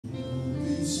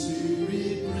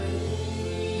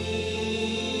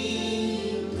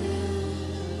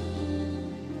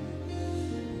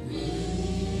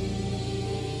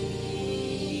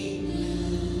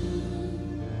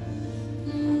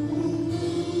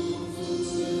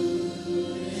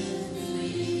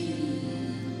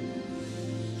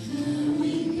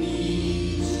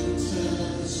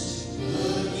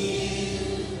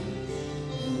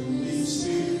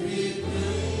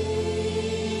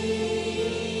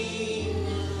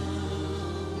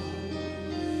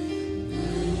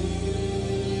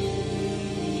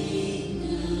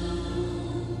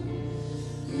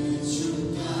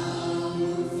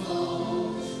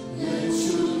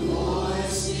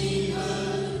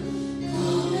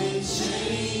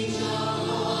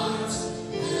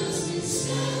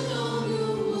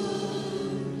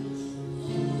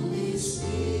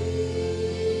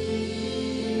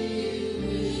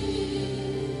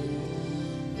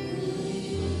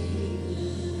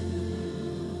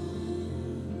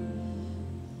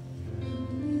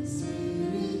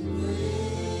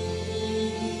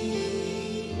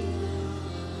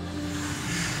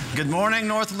Good morning,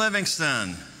 North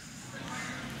Livingston.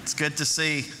 It's good to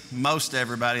see most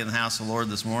everybody in the house of the Lord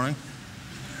this morning.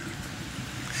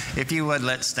 If you would,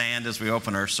 let's stand as we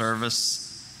open our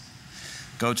service.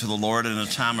 Go to the Lord in a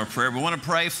time of prayer. We want to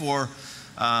pray for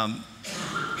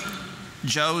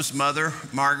Joe's mother,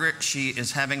 Margaret. She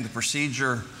is having the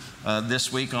procedure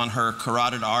this week on her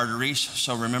carotid arteries.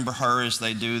 So remember her as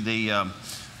they do the,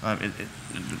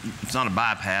 it's not a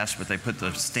bypass, but they put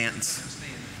the stents.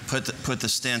 Put the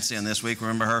stents in this week.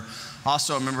 Remember her.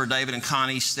 Also remember David and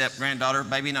Connie's step-granddaughter.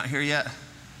 Baby not here yet?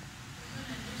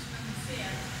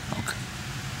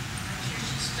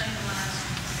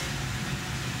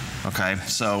 Okay,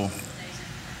 so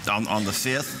on the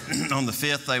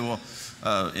 5th, they will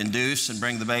induce and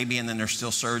bring the baby, and then there's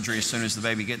still surgery as soon as the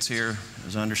baby gets here,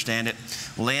 as I understand it.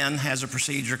 Lynn has a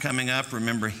procedure coming up.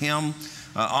 Remember him.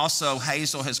 Also,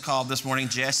 Hazel has called this morning.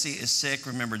 Jesse is sick.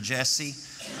 Remember Jesse.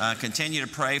 Continue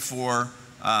to pray for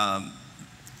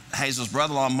Hazel's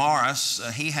brother-in-law, Morris.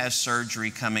 He has surgery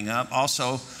coming up.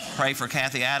 Also, pray for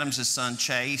Kathy Adams' son,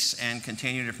 Chase, and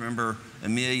continue to remember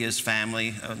Amelia's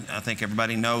family. I think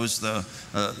everybody knows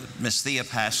Miss Thea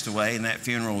passed away, and that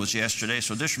funeral was yesterday.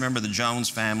 So just remember the Jones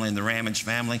family and the Ramage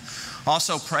family.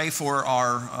 Also, pray for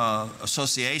our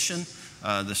association,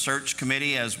 the search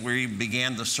committee, as we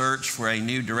began the search for a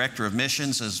new director of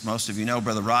missions. As most of you know,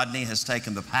 Brother Rodney has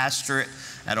taken the pastorate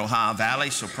at Ohio Valley,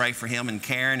 so pray for him and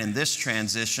Karen in this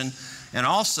transition. And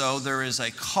also, there is a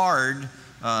card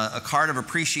of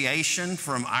appreciation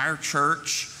from our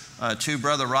church to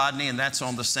Brother Rodney, and that's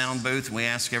on the sound booth. We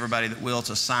ask everybody that will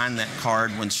to sign that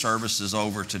card when service is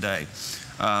over today.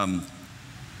 I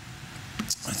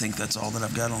think that's all that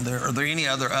I've got on there. Are there any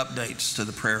other updates to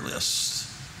the prayer list?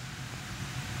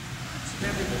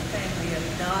 Remember the family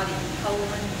of Dottie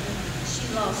Coleman?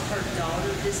 She lost her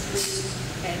daughter this week,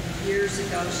 and years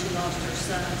ago she lost her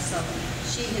son, so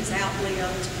she has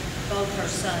outlived both her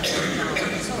son and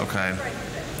daughter. So okay.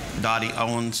 Dottie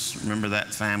Owens, remember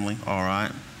that family? All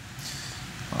right.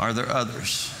 Are there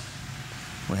others?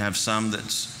 We have some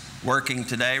that's working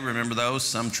today. Remember those.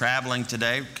 Some traveling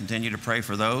today. Continue to pray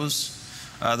for those.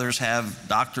 Others have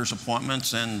doctor's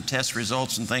appointments and test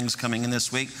results and things coming in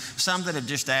this week. Some that have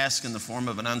just asked in the form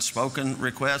of an unspoken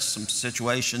request, some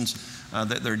situations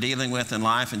that they're dealing with in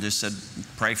life, and just said,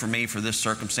 pray for me for this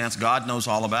circumstance. God knows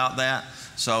all about that.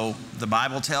 So the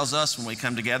Bible tells us when we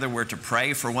come together, we're to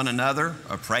pray for one another,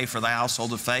 or pray for the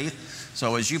household of faith.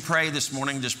 So as you pray this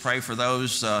morning, just pray for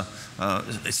those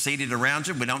seated around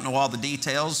you. We don't know all the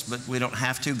details, but we don't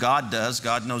have to. God does.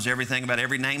 God knows everything about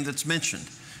every name that's mentioned.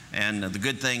 And the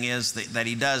good thing is that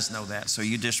He does know that. So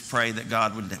you just pray that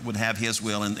God would have His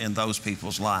will in those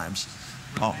people's lives.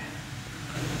 Oh.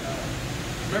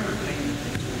 Remember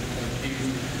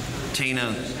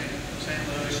Tina? St.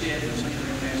 Louis, she had been seeing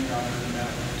her last doctor about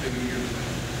 2 years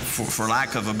ago. For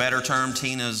lack of a better term,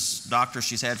 Tina's doctor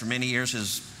she's had for many years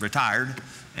is retired.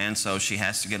 And so she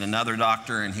has to get another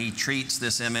doctor, and he treats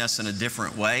this MS in a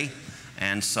different way.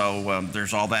 And so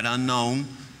there's all that unknown.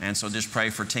 And so just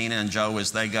pray for Tina and Joe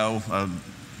as they go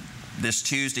this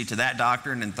Tuesday to that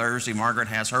doctor, and then Thursday Margaret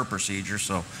has her procedure.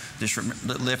 So just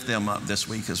lift them up this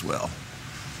week as well.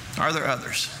 Are there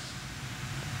others?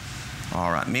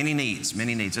 All right, many needs,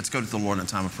 many needs. Let's go to the Lord in a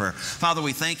time of prayer. Father,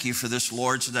 we thank you for this,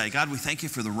 Lord, today. God, we thank you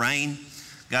for the rain.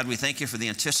 God, we thank you for the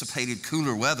anticipated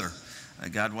cooler weather.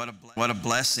 God, what a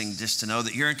blessing just to know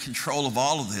that you're in control of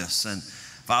all of this. And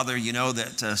Father, you know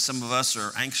that some of us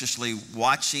are anxiously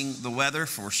watching the weather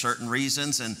for certain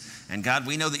reasons. And God,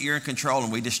 we know that you're in control,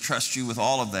 and we just trust you with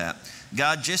all of that.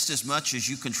 God, just as much as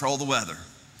you control the weather,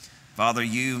 Father,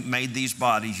 you made these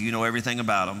bodies. You know everything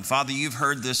about them. Father, you've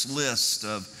heard this list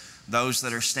of those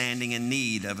that are standing in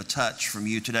need of a touch from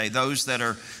you today, those that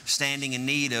are standing in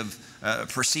need of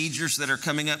procedures that are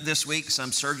coming up this week,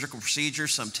 some surgical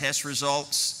procedures, some test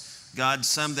results, God,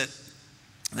 some that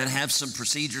have some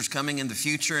procedures coming in the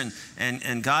future.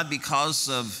 And God, because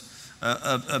of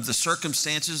the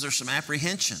circumstances, there's some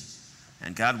apprehension.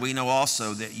 And God, we know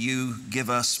also that you give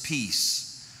us peace.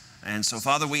 And so,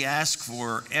 Father, we ask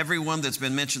for everyone that's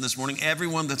been mentioned this morning,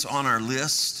 everyone that's on our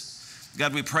list.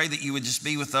 God, we pray that you would just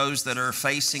be with those that are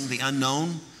facing the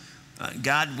unknown.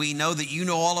 God, we know that you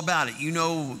know all about it. You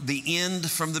know the end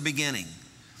from the beginning.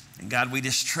 And God, we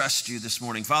just trust you this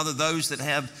morning. Father, those that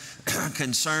have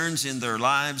concerns in their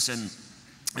lives, and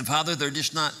Father, they're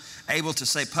just not able to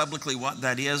say publicly what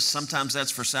that is. Sometimes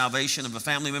that's for salvation of a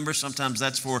family member. Sometimes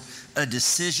that's for a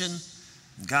decision.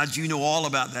 God, you know all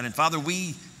about that. And Father,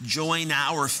 we join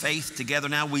our faith together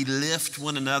now. We lift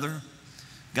one another.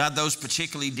 God, those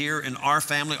particularly dear in our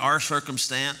family, our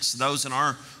circumstance, those in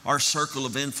our circle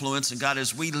of influence. And God,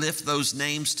 as we lift those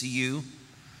names to you,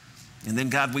 and then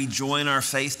God, we join our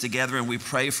faith together and we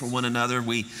pray for one another.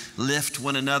 We lift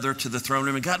one another to the throne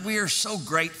room. And God, we are so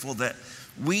grateful that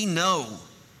we know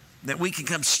that we can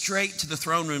come straight to the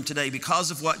throne room today because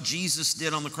of what Jesus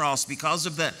did on the cross, because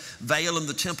of that veil in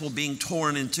the temple being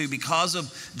torn in two, because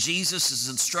of Jesus'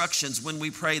 instructions when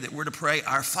we pray that we're to pray,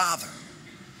 our Father.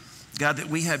 God, that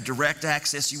we have direct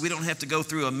access to you. We don't have to go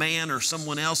through a man or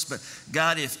someone else, but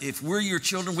God, if we're your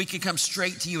children, we can come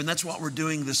straight to you, and that's what we're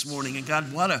doing this morning. And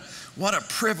God, what a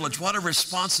privilege, what a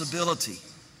responsibility.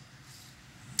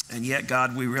 And yet,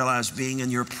 God, we realize being in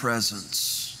your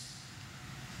presence,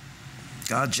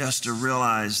 God, just to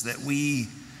realize that we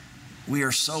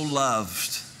are so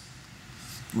loved,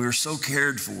 we are so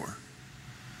cared for,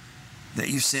 that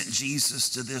you sent Jesus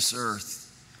to this earth,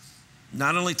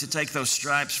 not only to take those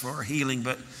stripes for our healing,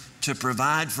 but to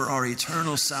provide for our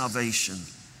eternal salvation.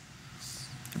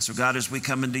 And so, God, as we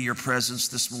come into your presence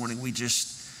this morning, we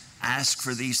just ask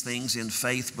for these things in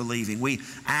faith, believing. We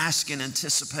ask in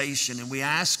anticipation, and we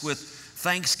ask with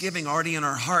thanksgiving already in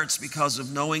our hearts because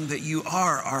of knowing that you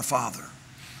are our Father.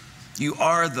 You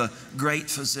are the great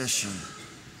physician,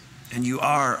 and you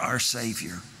are our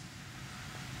Savior.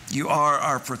 You are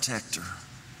our protector.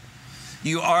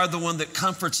 You are the one that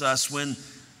comforts us when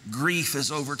grief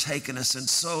has overtaken us in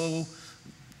so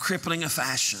crippling a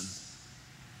fashion.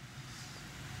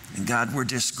 And God, we're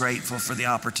just grateful for the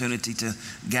opportunity to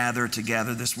gather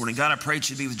together this morning. God, I pray that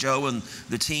you be with Joe and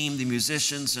the team, the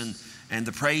musicians, and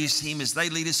the praise team as they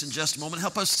lead us in just a moment.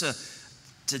 Help us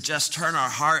to just turn our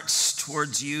hearts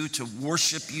towards you, to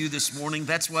worship you this morning.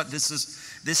 That's what this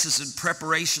is in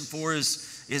preparation for,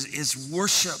 is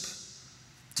worship,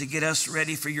 to get us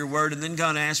ready for your word. And then,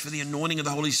 God, I ask for the anointing of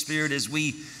the Holy Spirit as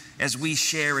we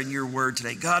share in your word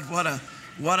today. God, what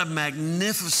a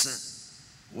magnificent,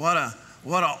 what a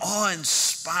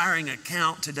awe-inspiring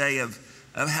account today of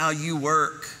how you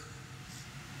work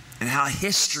and how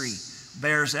history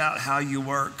bears out how you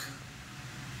work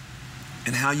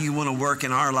and how you want to work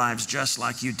in our lives just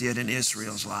like you did in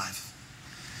Israel's life.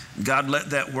 God,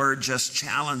 let that word just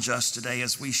challenge us today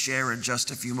as we share in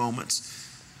just a few moments.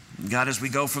 God, as we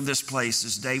go from this place,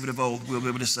 as David of old, we'll be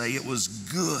able to say it was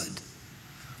good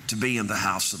to be in the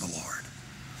house of the Lord.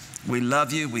 We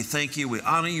love you, we thank you, we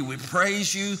honor you, we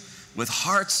praise you with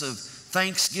hearts of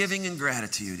thanksgiving and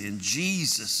gratitude. In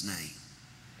Jesus'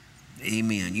 name,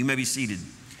 amen. You may be seated.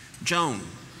 Joan,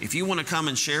 if you want to come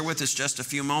and share with us just a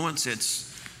few moments,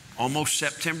 it's almost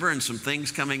September and some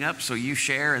things coming up, so you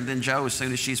share, and then Joe, as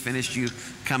soon as she's finished, you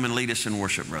come and lead us in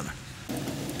worship, brother.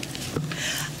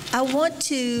 I want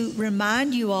to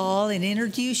remind you all and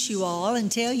introduce you all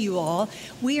and tell you all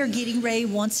we are getting ready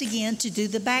once again to do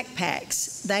the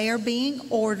backpacks. They are being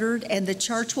ordered and the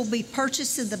church will be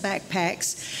purchasing the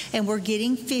backpacks, and we're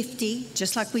getting 50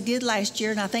 just like we did last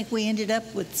year, and I think we ended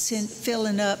up with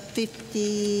filling up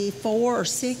 54 or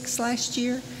 6 last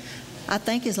year. I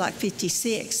think it's like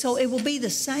 56. So it will be the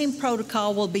same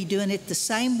protocol. We'll be doing it the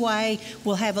same way.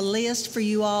 We'll have a list for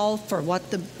you all for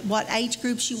what age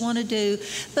groups you want to do,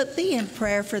 but be in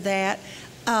prayer for that.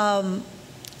 And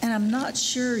I'm not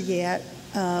sure yet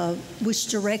which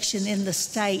direction in the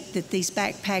state that these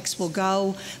backpacks will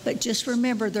go, but just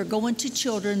remember they're going to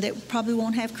children that probably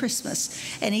won't have Christmas.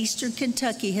 And Eastern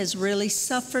Kentucky has really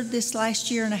suffered this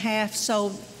last year and a half,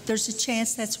 so there's a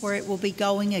chance that's where it will be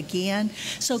going again.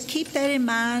 So keep that in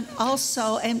mind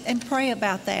also, and pray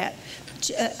about that.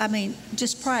 I mean,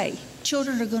 just pray.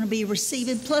 children are going to be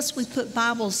receiving. Plus, we put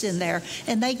Bibles in there,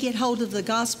 and they get hold of the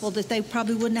gospel that they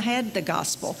probably wouldn't have had the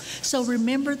gospel. So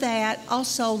remember that.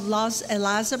 Also,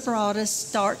 Eliza Broadus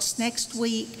starts next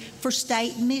week for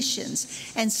state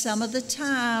missions. And some of the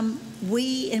time,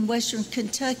 we in Western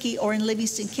Kentucky or in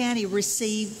Livingston County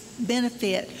receive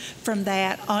benefit from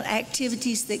that on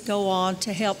activities that go on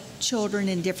to help children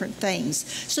in different things.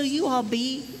 So you all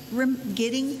be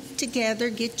getting together,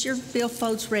 get your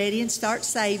billfolds ready and start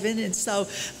saving. And so,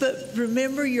 but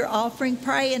remember your offering,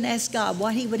 pray and ask God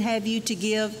what He would have you to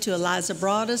give to Eliza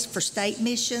Broadus for state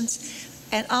missions.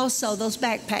 And also those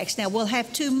backpacks. Now, we'll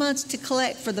have 2 months to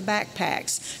collect for the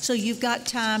backpacks. So you've got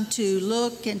time to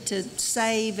look and to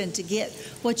save and to get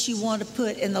what you want to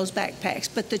put in those backpacks.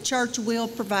 But the church will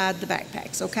provide the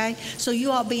backpacks, okay? So you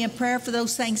all be in prayer for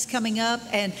those things coming up,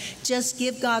 and just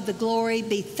give God the glory.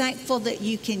 Be thankful that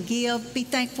you can give. Be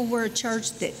thankful we're a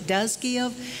church that does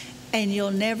give, and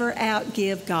you'll never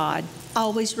outgive God.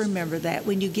 Always remember that.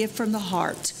 When you give from the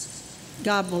heart,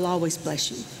 God will always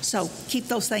bless you. So keep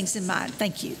those things in mind.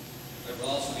 Thank you. There will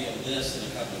also be a list in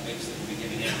a couple of weeks that will be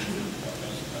giving out.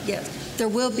 Yes, there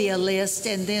will be a list,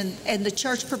 and the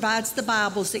church provides the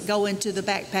Bibles that go into the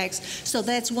backpacks. So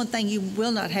that's one thing you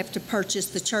will not have to purchase.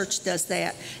 The church does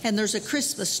that. And there's a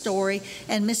Christmas story,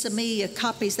 and Miss Amelia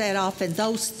copies that off, and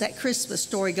that Christmas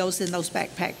story goes in those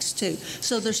backpacks too.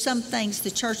 So there's some things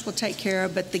the church will take care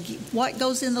of, but what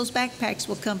goes in those backpacks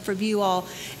will come from you all,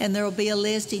 and there will be a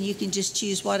list, and you can just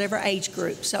choose whatever age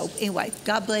group. So anyway,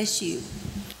 God bless you.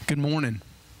 Good morning.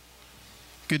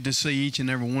 Good to see each and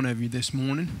every one of you this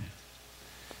morning.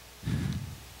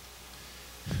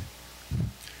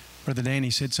 Brother Danny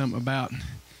said something about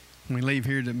when we leave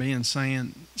here to being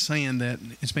saying that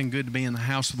it's been good to be in the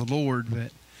house of the Lord,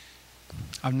 but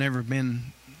I've never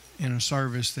been in a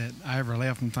service that I ever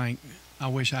left and think, I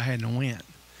wish I hadn't went.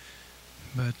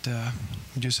 But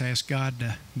we just ask God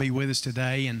to be with us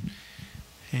today and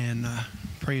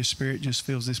pray His Spirit just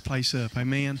fills this place up.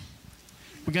 Amen.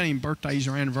 We got any birthdays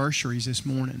or anniversaries this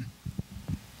morning?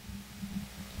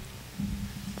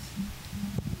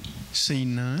 See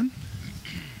none.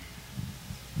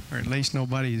 Or at least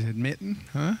nobody's admitting,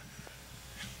 huh?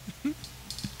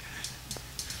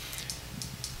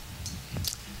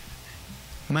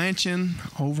 Mansion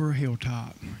over a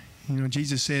hilltop. You know,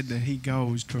 Jesus said that He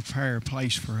goes to prepare a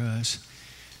place for us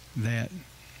that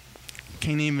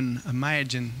can't even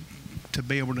imagine to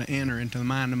be able to enter into the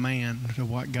mind of man to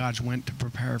what God's went to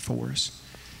prepare for us.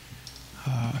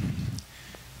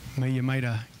 Amelia made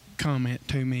a comment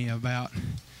to me about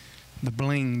the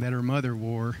bling that her mother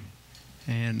wore,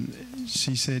 and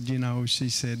she said,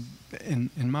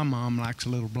 and my mom likes a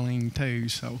little bling too,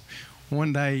 so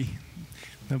one day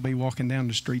they'll be walking down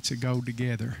the streets of gold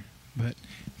together. But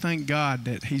thank God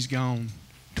that He's gone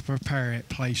to prepare that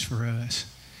place for us,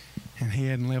 and He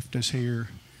hadn't left us here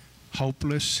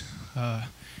hopeless,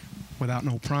 without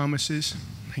no promises.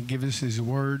 He gives us His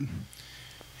word,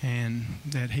 and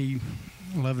that He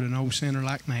loved an old sinner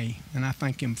like me, and I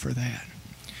thank Him for that.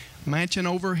 Mansion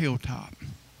over a hilltop.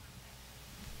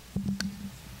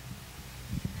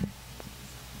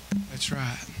 That's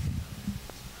right.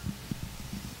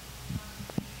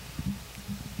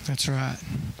 That's right.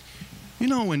 You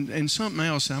know, and something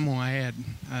else I'm going to add.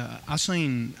 I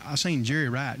seen Jerry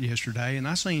Wright yesterday, and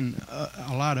I seen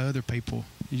a lot of other people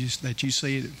that you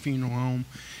see at the funeral home,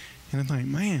 and I think,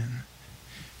 man,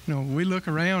 you know, we look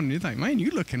around and you think, man,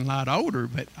 you're looking a lot older.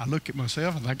 But I look at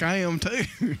myself and think I am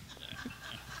too.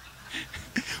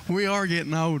 We are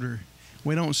getting older.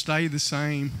 We don't stay the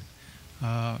same.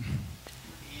 I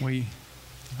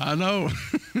know.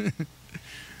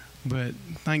 But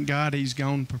thank God He's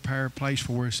gone to prepare a place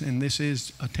for us, and this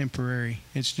is a temporary.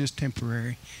 It's just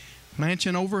temporary.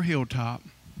 Mansion over a hilltop.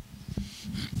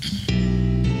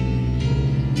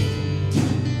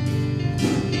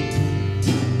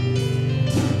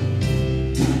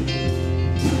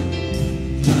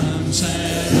 I'm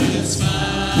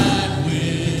satisfied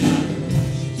with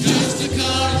just the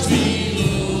cards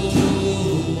below,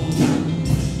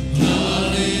 a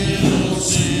little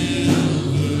silver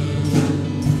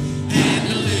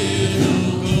and a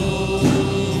little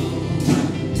gold.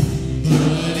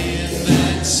 But in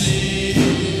that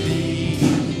city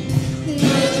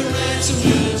where the ransom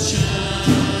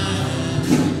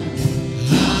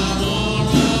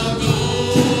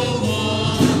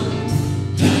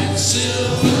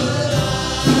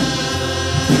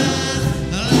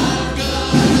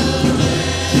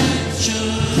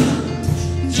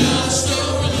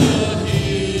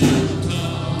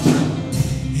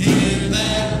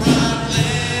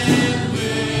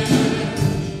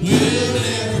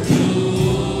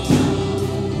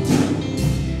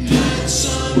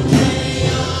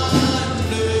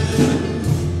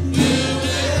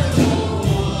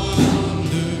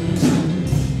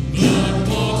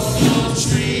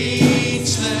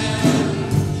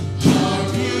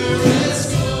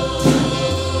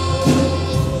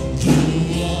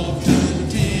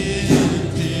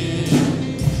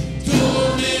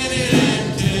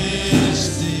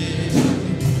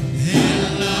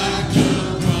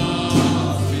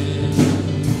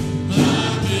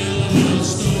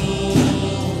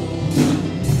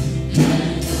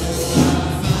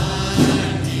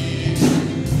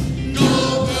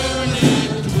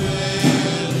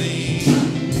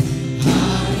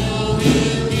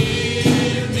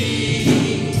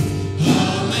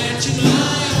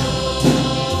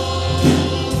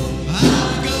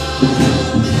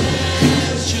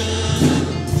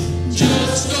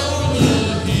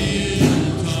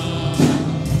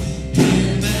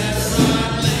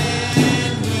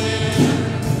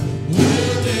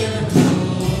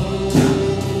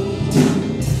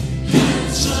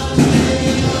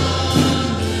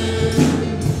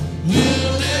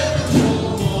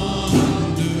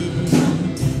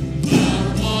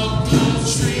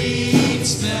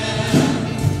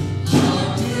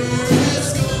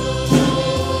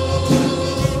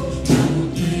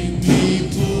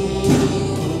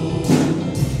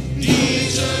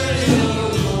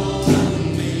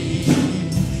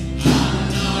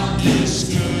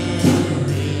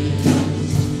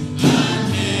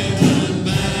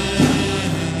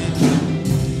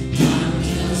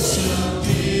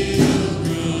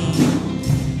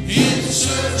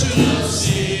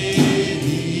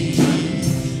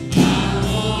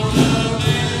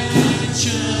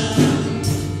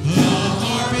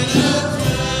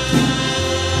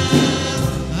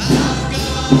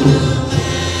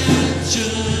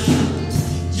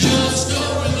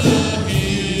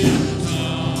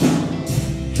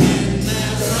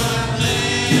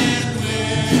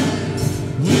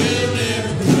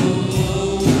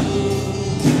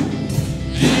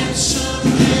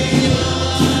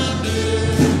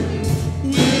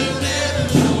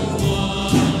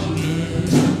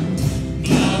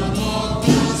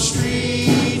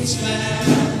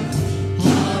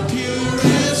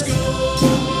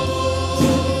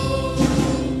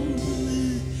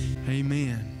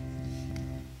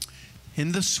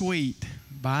In the sweet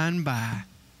by and by.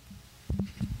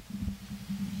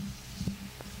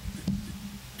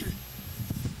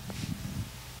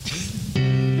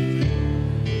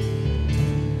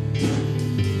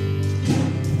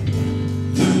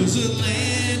 There's a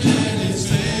land that is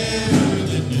fairer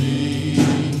than day,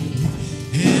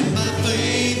 and by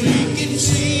faith we can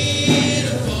see it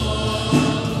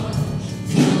afar.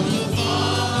 For the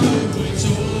Father waits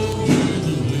over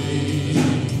the way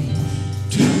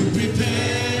to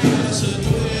prepare us a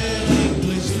dwelling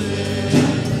place there.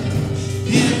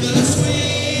 In the sweet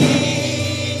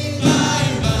by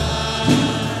and by,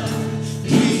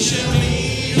 we shall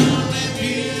meet on that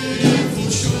beautiful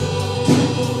shore.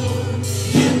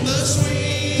 In the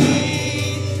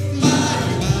sweet by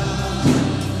and by,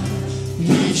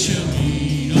 we shall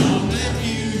meet on that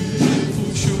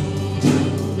beautiful shore.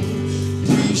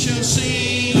 We shall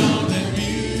sing on that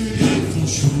beautiful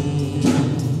shore.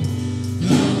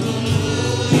 The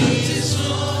lonely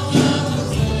song of the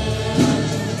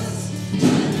blessed,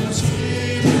 when the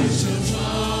spirits of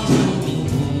sorrow no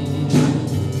more.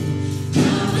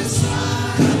 Down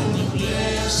beside on the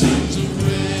blessings of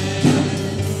rest.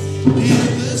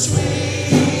 In the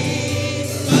sweet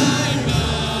by and by,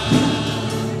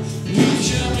 we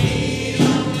shall meet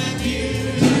on that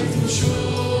beautiful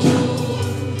shore.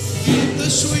 In the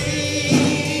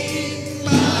sweet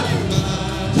by and by,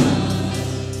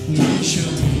 we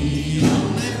shall meet on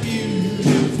that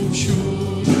beautiful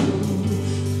shore.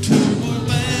 To our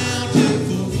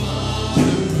bountiful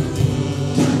Father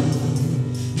above,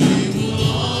 we will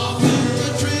offer a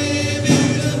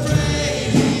tribute of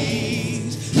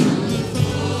praise from the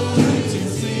thorns and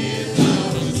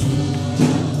thorns of His love,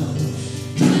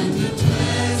 and the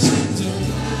blessings of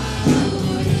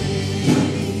our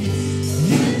days.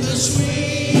 In the sweet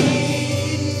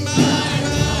by and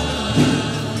by,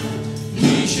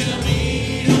 we shall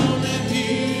meet on that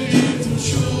beautiful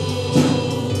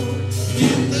shore.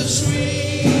 In the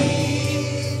sweet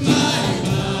by and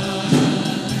by,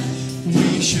 we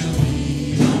shall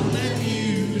meet on that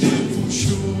beautiful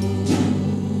shore.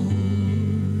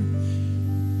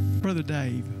 Brother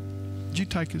Dave, would you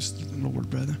take us to the Lord,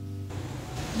 brother?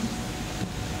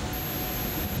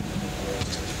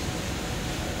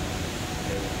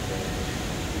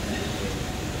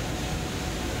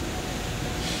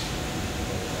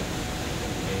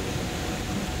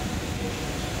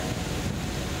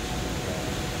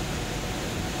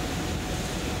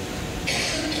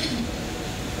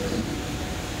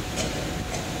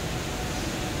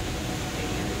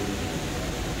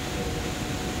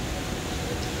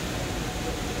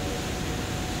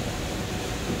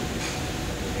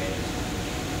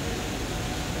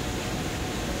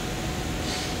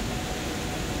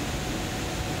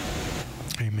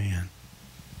 Amen.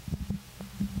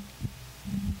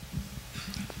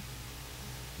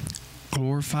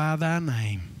 Glorify thy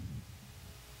name.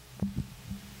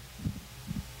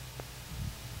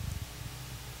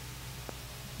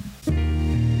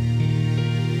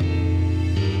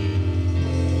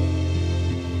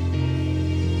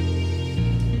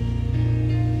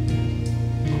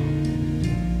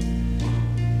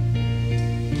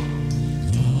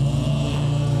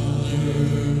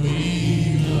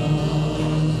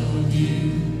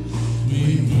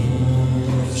 We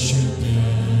worship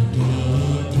and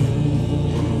adore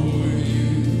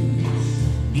you.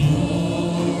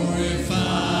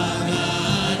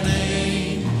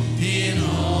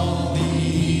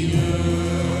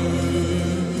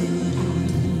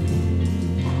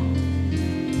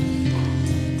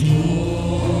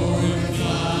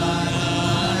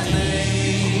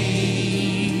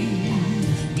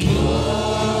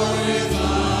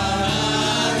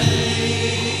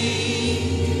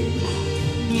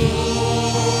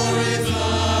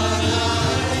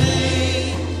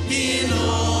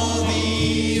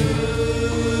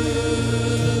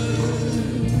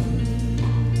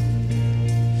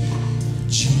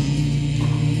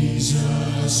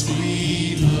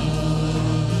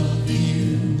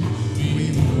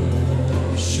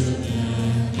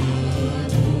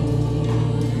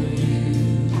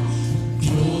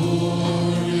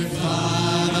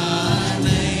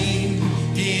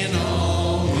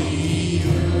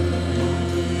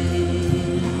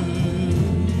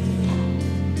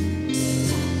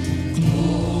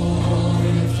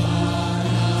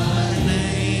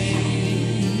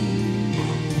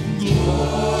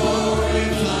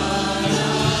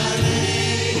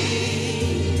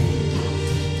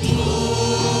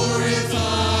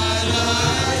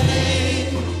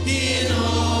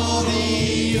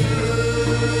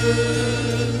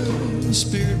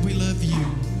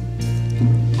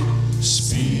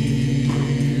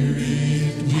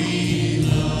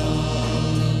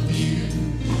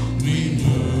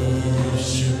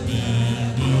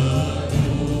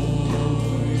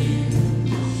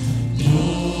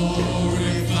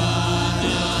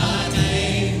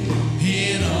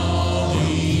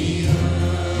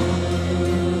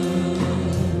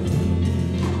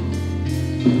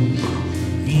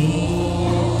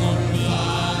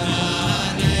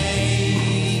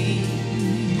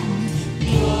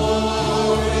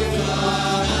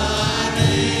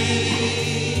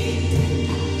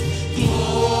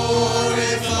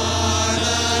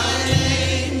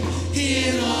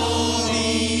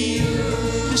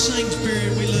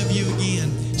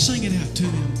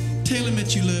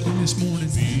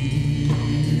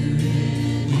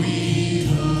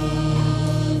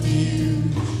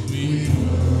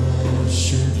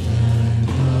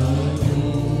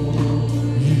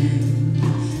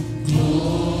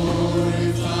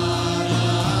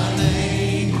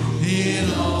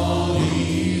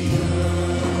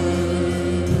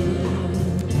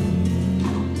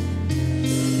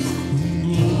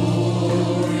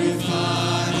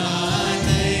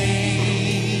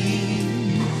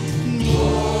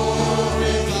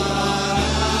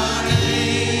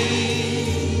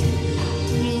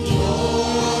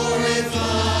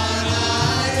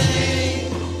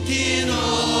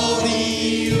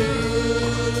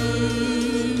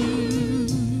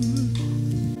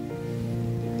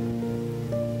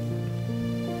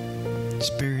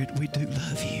 Spirit, we do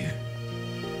love you.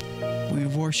 We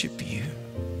worship you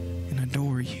and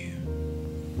adore you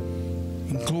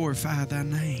and glorify thy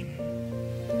name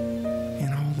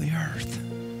in all the earth.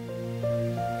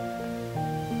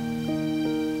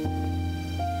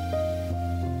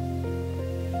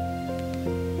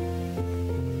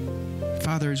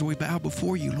 Father, as we bow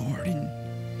before you, Lord,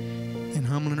 and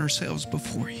humbling ourselves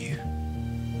before you,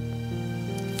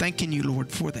 thanking you, Lord,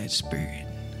 for that Spirit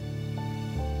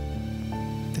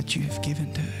that you have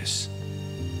given to us,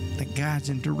 that guides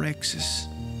and directs us,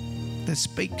 that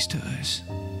speaks to us.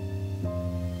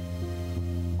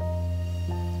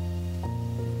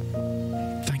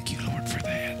 Thank you, Lord, for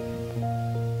that.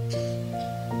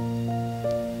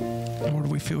 Lord,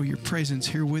 we feel your presence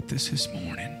here with us this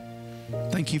morning.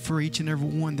 Thank you for each and every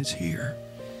one that's here.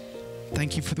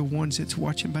 Thank you for the ones that's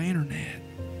watching by internet.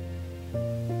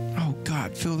 Oh,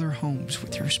 God, fill their homes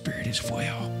with your Spirit as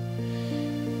well.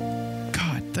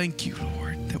 God, thank you,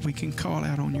 Lord, that we can call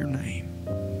out on your name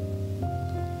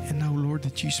and know, Lord,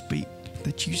 that you speak,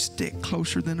 that you stick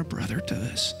closer than a brother to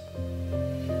us.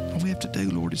 All we have to do,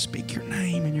 Lord, is speak your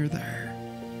name and you're there.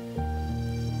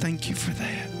 Thank you for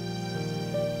that.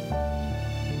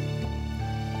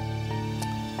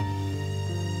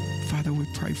 Father, we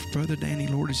pray for Brother Danny,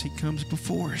 Lord, as he comes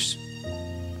before us.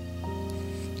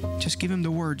 Just give him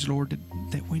the words, Lord,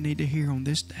 that we need to hear on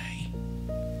this day.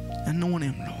 Anoint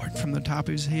him, Lord, from the top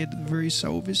of his head to the very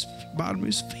sole of his bottom of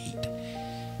his feet.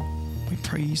 We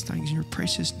pray these things in your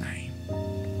precious name.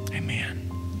 Amen.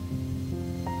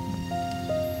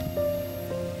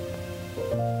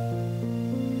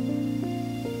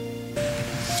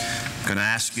 I'm going to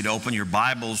ask you to open your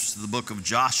Bibles to the book of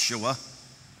Joshua.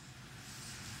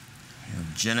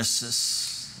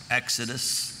 Genesis,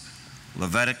 Exodus,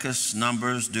 Leviticus,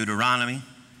 Numbers, Deuteronomy,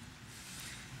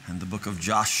 and the book of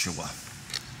Joshua.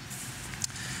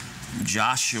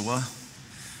 Joshua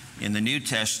in the New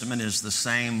Testament is the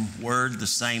same word, the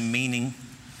same meaning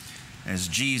as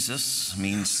Jesus,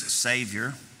 means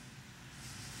Savior.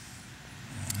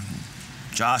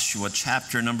 Joshua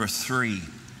chapter number 3,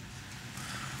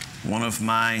 one of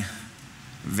my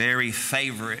very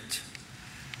favorite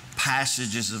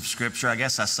passages of Scripture. I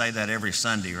guess I say that every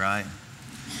Sunday, right?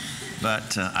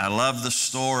 But I love the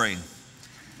story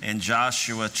in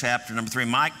Joshua chapter number 3.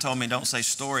 Mike told me don't say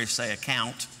story, say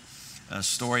account. A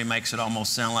story makes it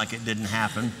almost sound like it didn't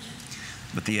happen.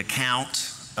 But the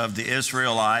account of the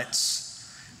Israelites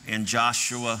in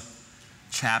Joshua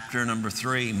chapter number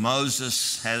 3.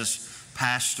 Moses has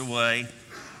passed away.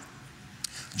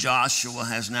 Joshua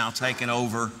has now taken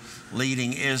over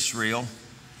leading Israel.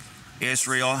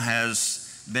 Israel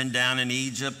has been down in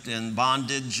Egypt in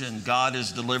bondage, and God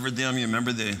has delivered them. You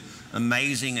remember the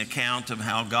amazing account of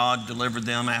how God delivered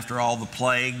them after all the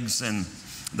plagues, and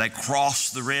they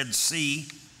crossed the Red Sea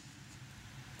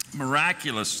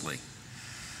miraculously.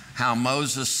 How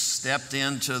Moses stepped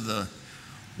to the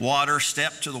water,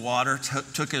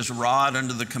 took his rod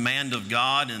under the command of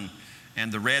God,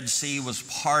 and the Red Sea was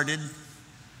parted,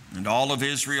 and all of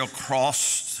Israel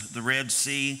crossed the Red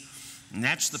Sea. And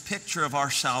that's the picture of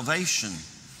our salvation,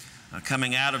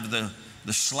 coming out of the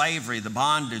slavery, the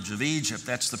bondage of Egypt.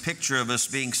 That's the picture of us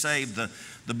being saved.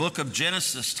 The book of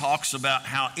Genesis talks about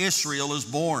how Israel is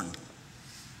born.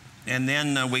 And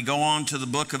then we go on to the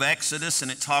book of Exodus,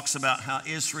 and it talks about how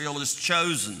Israel is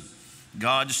chosen.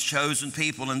 God's chosen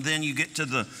people. And then you get to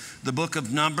the book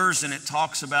of Numbers, and it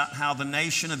talks about how the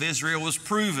nation of Israel was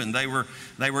proven. They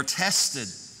were tested.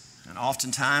 And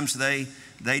oftentimes they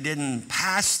didn't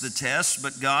pass the test,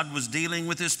 but God was dealing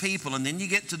with his people. And then you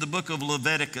get to the book of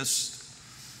Leviticus,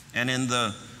 and in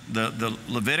the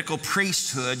Levitical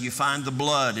priesthood, you find the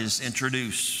blood is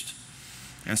introduced.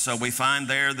 And so we find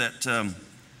there that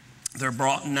they're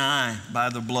brought nigh by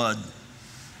the blood.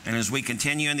 And as we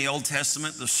continue in the Old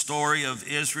Testament, the story of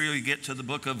Israel, you get to the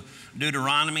book of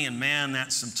Deuteronomy, and man,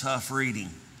 that's some tough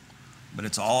reading. But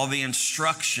it's all the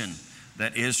instruction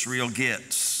that Israel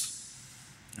gets.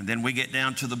 And then we get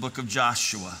down to the book of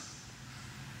Joshua.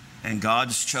 And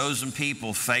God's chosen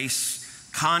people face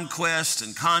conquest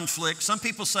and conflict. Some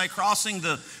people say crossing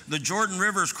the Jordan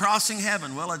River is crossing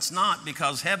heaven. Well, it's not,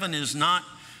 because heaven is not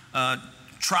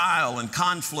trial and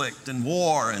conflict and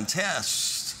war and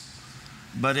test.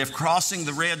 But if crossing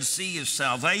the Red Sea is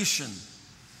salvation,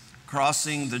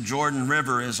 crossing the Jordan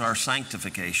River is our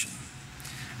sanctification.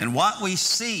 And what we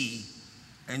see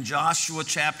in Joshua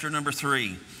chapter number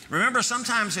 3, remember,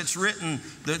 sometimes it's written,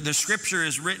 the scripture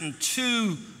is written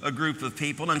to a group of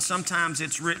people, and sometimes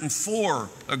it's written for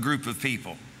a group of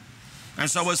people. And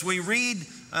so as we read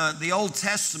the Old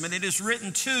Testament, it is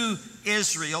written to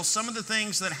Israel. Some of the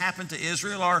things that happened to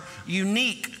Israel are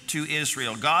unique to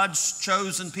Israel, God's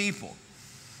chosen people.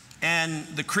 And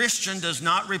the Christian does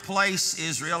not replace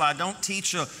Israel. I don't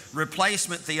teach a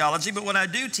replacement theology, but what I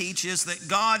do teach is that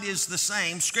God is the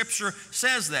same. Scripture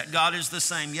says that God is the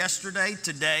same yesterday,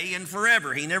 today, and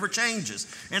forever. He never changes.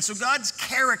 And so God's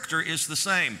character is the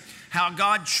same. How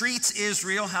God treats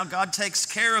Israel, how God takes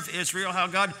care of Israel, how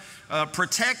God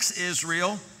protects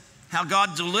Israel, how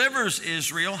God delivers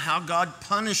Israel, how God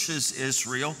punishes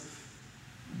Israel.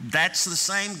 That's the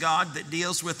same God that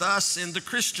deals with us in the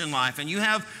Christian life. And you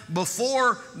have,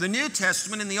 before the New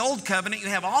Testament, in the Old Covenant, you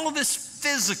have all of this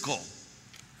physical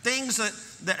things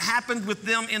that happened with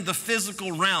them in the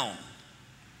physical realm.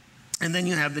 And then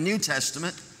you have the New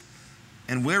Testament,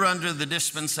 and we're under the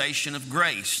dispensation of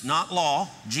grace, not law.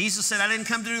 Jesus said, I didn't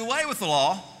come to do away with the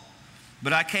law,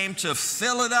 but I came to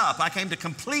fill it up. I came to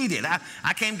complete it.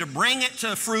 I came to bring it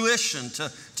to fruition,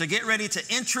 to get ready to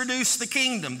introduce the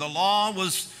kingdom. The law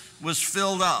was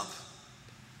filled up.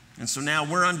 And so now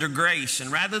we're under grace.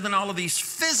 And rather than all of these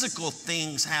physical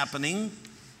things happening,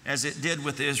 as it did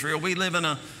with Israel, we live in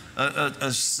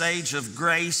a stage of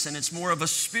grace, and it's more of a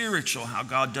spiritual, how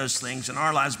God does things in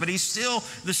our lives. But He's still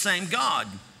the same God.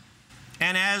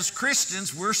 And as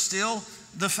Christians, we're still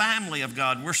the family of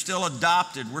God. We're still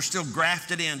adopted. We're still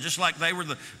grafted in. Just like they were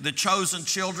the chosen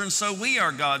children, so we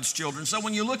are God's children. So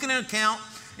when you look at an account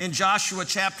in Joshua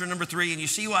chapter number 3 and you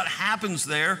see what happens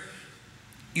there,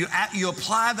 you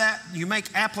apply that, you make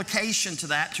application to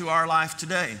that to our life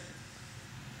today.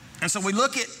 And so we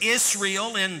look at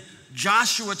Israel in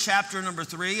Joshua chapter number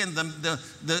 3, and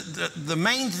the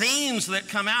main themes that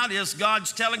come out is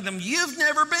God's telling them, you've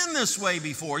never been this way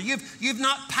before. You've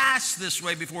not passed this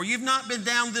way before. You've not been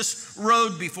down this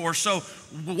road before. So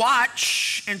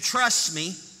watch and trust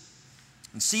me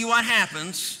and see what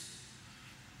happens.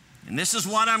 And this is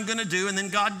what I'm going to do, and then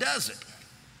God does it.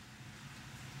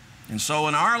 And so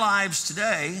in our lives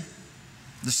today,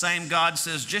 the same God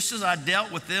says, just as I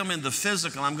dealt with them in the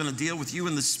physical, I'm going to deal with you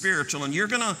in the spiritual. And you're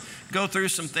going to go through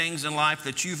some things in life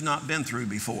that you've not been through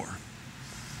before.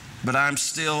 But I'm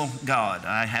still God.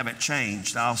 I haven't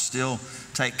changed. I'll still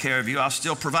take care of you. I'll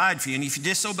still provide for you. And if you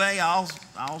disobey, I'll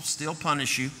still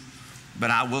punish you. But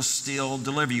I will still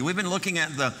deliver you. We've been looking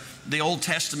at the Old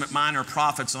Testament minor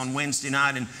prophets on Wednesday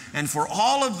night. And for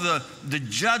all of the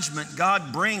judgment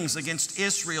God brings against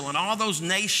Israel and all those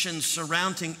nations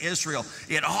surrounding Israel,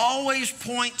 it always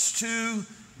points to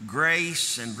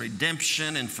grace and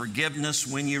redemption and forgiveness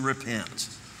when you repent.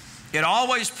 It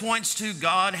always points to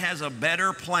God has a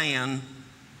better plan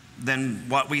than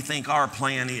what we think our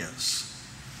plan is.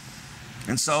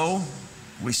 And so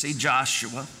we see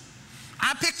Joshua.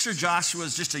 I picture Joshua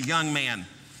as just a young man.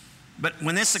 But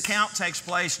when this account takes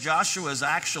place, Joshua is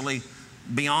actually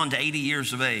beyond 80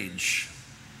 years of age.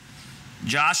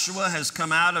 Joshua has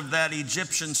come out of that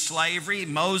Egyptian slavery.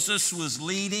 Moses was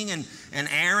leading, and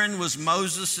Aaron was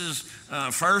Moses'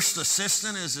 first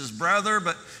assistant as his brother,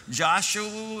 but Joshua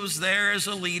was there as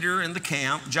a leader in the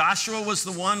camp. Joshua was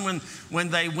the one when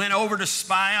they went over to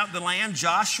spy out the land.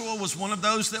 Joshua was one of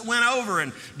those that went over,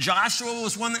 and Joshua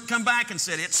was one that come back and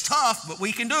said, it's tough, but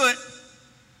we can do it.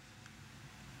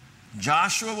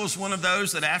 Joshua was one of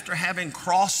those that after having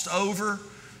crossed over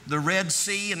the Red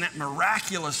Sea in that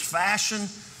miraculous fashion,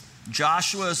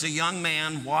 Joshua as a young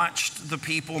man watched the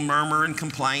people murmur and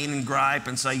complain and gripe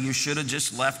and say, you should have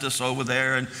just left us over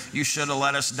there, and you should have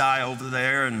let us die over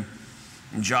there. And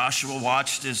Joshua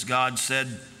watched as God said,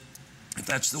 if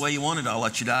that's the way you want it, I'll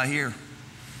let you die here,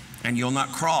 and you'll not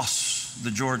cross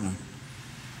the Jordan.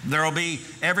 There will be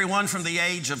everyone from the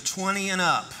age of 20 and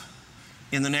up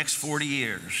in the next 40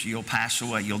 years. You'll pass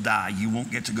away, you'll die, you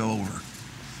won't get to go over.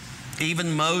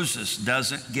 Even Moses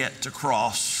doesn't get to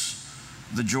cross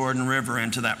the Jordan River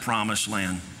into that promised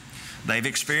land. They've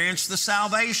experienced the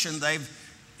salvation.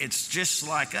 It's just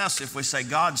like us if we say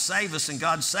God save us, and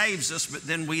God saves us, but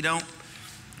then we don't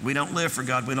live for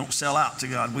God. We don't sell out to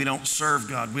God. We don't serve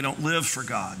God. We don't live for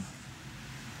God.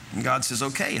 And God says,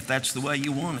 okay, if that's the way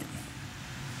you want it.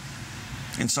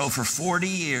 And so for 40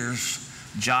 years,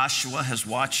 Joshua has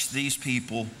watched these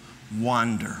people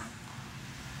wander.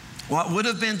 What would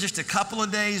have been just a couple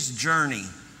of days' journey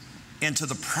into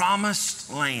the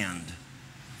promised land,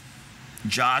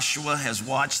 Joshua has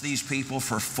watched these people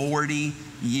for 40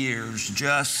 years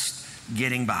just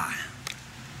getting by.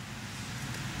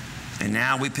 And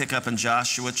now we pick up in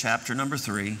Joshua chapter number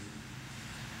 3,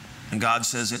 and God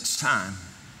says it's time.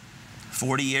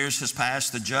 40 years has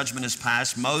passed, the judgment has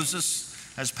passed, Moses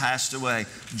has passed away.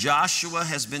 Joshua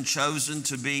has been chosen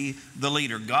to be the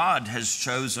leader. God has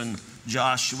chosen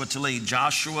Joshua to lead.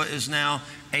 Joshua is now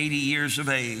 80 years of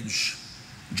age.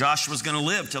 Joshua's going to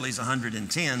live till he's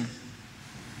 110.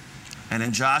 And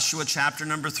in Joshua chapter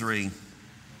number 3,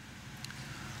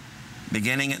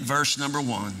 beginning at verse number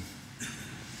 1,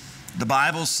 the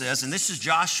Bible says, and this is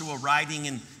Joshua writing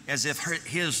in as if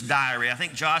his diary. I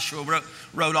think Joshua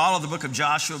wrote all of the book of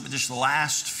Joshua, but just the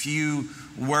last few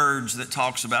words that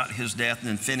talks about his death. And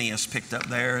then Phineas picked up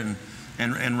there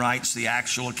and writes the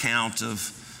actual account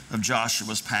of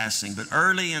Joshua's passing. But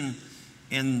early in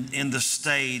the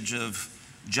stage of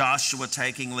Joshua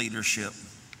taking leadership,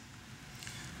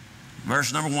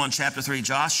 verse number 1, chapter 3,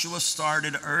 Joshua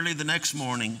started early the next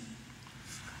morning,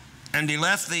 and he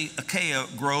left the Acacia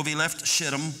grove, he left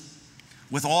Shittim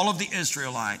with all of the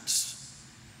Israelites,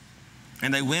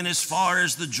 and they went as far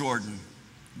as the Jordan.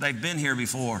 They've been here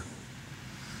before.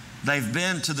 They've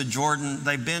been to the Jordan,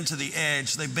 they've been to the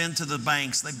edge, they've been to the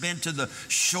banks, they've been to the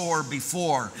shore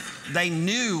before. They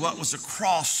knew what was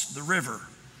across the river.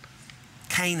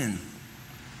 Canaan,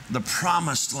 the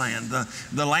promised land,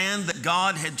 the land that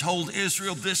God had told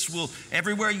Israel, this will,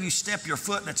 everywhere you step your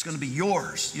foot, that's going to be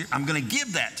yours. I'm going to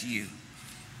give that to you.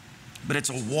 But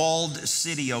it's a walled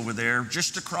city over there.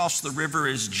 Just across the river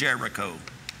is Jericho.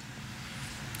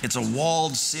 It's a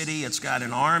walled city. It's got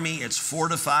an army. It's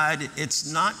fortified.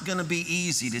 It's not going to be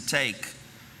easy to take.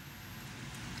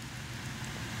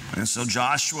 And so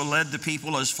Joshua led the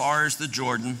people as far as the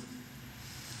Jordan,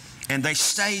 and they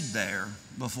stayed there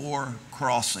before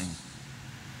crossing.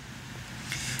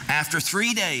 After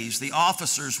 3 days, the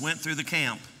officers went through the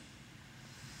camp.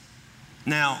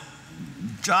 Now,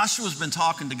 Joshua's been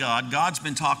talking to God. God's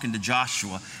been talking to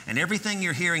Joshua. And everything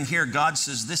you're hearing here, God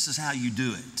says, this is how you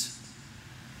do it.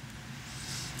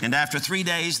 And after 3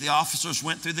 days, the officers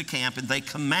went through the camp, and they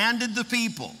commanded the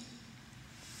people,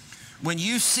 when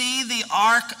you see the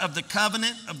ark of the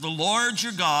covenant of the Lord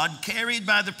your God carried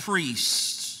by the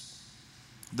priests,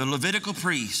 the Levitical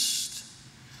priest,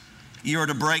 you're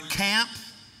to break camp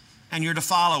and you're to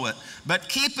follow it. But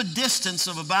keep a distance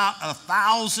of about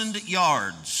 1,000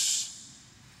 yards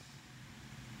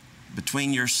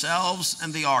between yourselves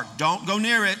and the ark. Don't go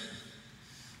near it,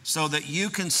 so that you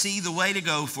can see the way to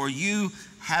go, for you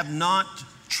have not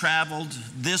traveled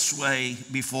this way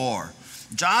before.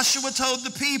 Joshua told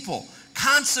the people,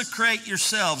 consecrate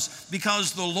yourselves,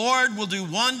 because the Lord will do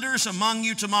wonders among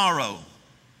you tomorrow.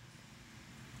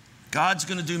 God's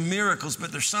going to do miracles,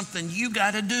 but there's something you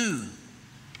got to do.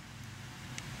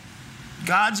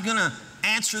 God's going to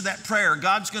answer that prayer.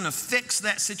 God's going to fix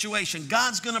that situation.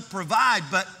 God's going to provide,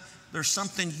 but there's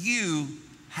something you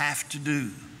have to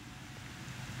do.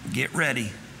 Get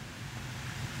ready.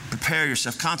 Prepare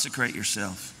yourself. Consecrate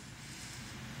yourself.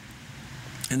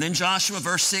 And then Joshua,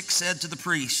 verse 6, said to the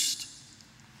priest,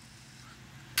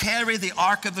 carry the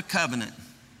ark of the covenant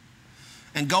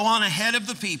and go on ahead of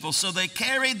the people. So they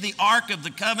carried the ark of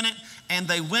the covenant, and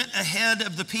they went ahead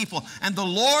of the people. And the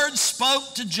Lord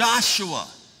spoke to Joshua,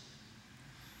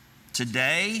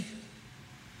 today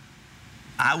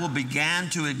I will begin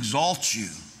to exalt you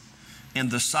in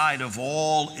the sight of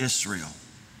all Israel.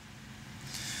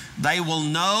 They will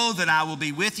know that I will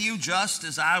be with you just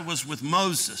as I was with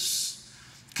Moses.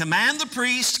 Command the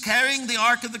priest carrying the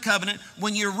ark of the covenant,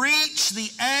 when you reach the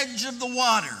edge of the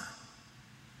water,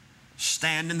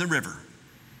 stand in the river.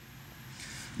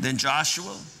 Then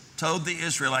Joshua told the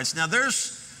Israelites, now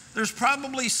there's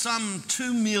probably some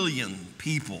 2 million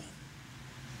people,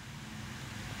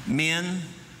 men,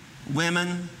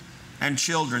 women, and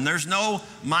children. There's no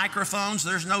microphones,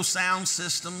 there's no sound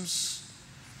systems.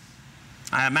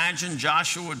 I imagine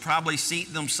Joshua would probably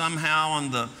seat them somehow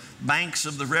on the banks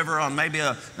of the river on maybe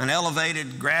an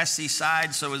elevated grassy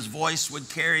side so his voice would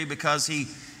carry, because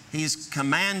he's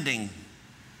commanding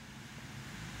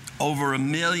over 1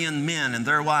 million men and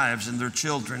their wives and their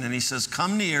children. And he says,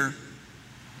 come near,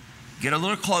 get a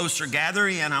little closer, gather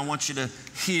in. I want you to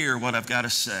hear what I've got to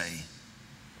say.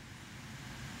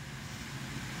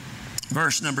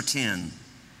 Verse number 10.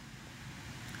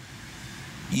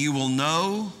 You will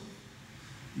know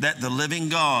that the living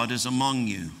God is among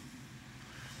you,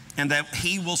 and that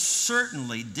he will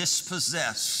certainly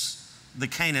dispossess the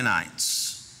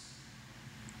Canaanites,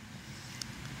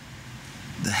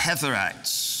 the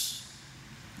Hetherites,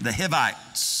 the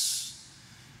Hivites,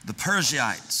 the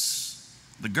Perizzites,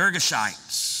 the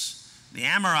Girgashites, the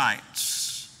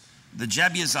Amorites, the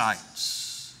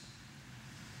Jebusites.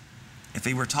 If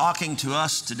he were talking to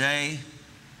us today,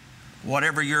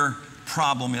 whatever your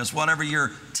problem is, whatever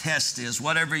your test is,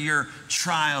 whatever your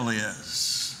trial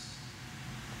is,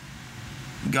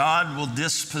 God will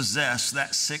dispossess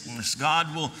that sickness.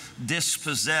 God will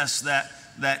dispossess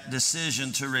that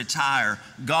decision to retire.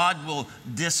 God will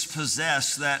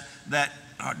dispossess that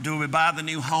do we buy the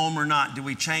new home or not? Do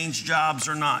we change jobs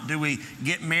or not? Do we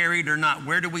get married or not?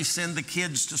 Where do we send the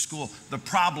kids to school? The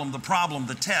problem,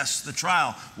 the test, the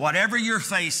trial, whatever you're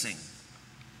facing.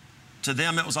 To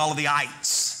them, it was all of the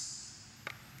ites.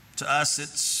 To us,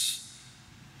 it's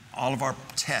all of our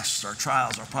tests, our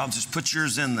trials, our problems. Just put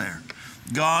yours in there.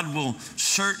 God will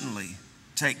certainly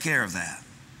take care of that.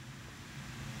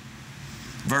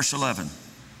 Verse 11.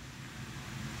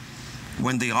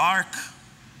 When the ark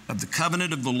of the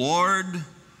covenant of the Lord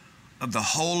of the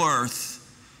whole earth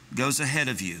goes ahead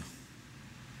of you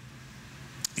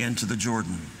into the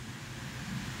Jordan.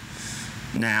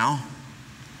 Now,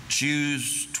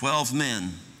 choose 12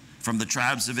 men from the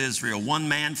tribes of Israel, one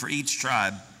man for each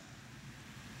tribe.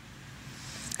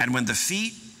 And when the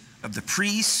feet of the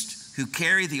priest who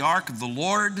carry the ark of the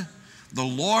Lord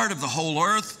of the whole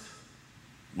earth,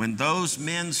 when those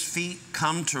men's feet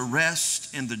come to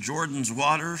rest in the Jordan's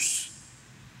waters,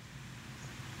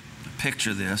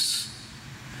 picture this,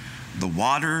 the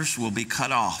waters will be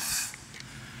cut off.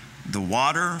 The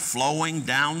water flowing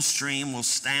downstream will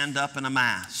stand up in a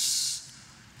mass.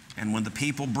 And when the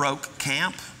people broke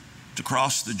camp to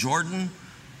cross the Jordan,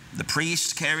 the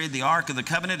priest carried the Ark of the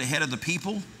Covenant ahead of the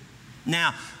people.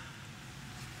 Now,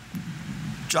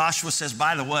 Joshua says,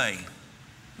 by the way,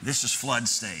 this is flood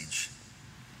stage.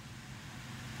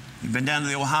 You've been down to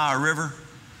the Ohio River.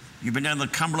 You've been down to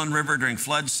the Cumberland River during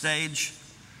flood stage.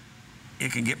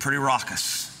 It can get pretty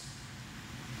raucous.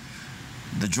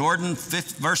 The Jordan,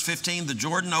 verse 15, the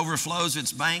Jordan overflows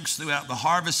its banks throughout the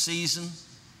harvest season.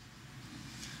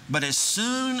 But as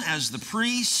soon as the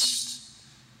priests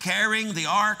carrying the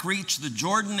ark reached the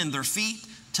Jordan and their feet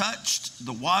touched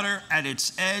the water at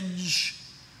its edge,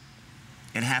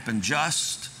 it happened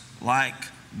just like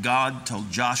God told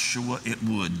Joshua it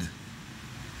would.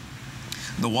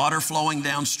 The water flowing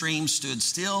downstream stood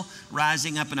still,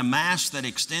 rising up in a mass that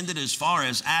extended as far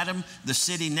as Adam, the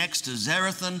city next to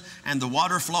Zarethan, and the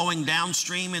water flowing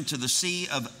downstream into the Sea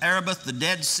of Arabah, the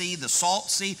Dead Sea, the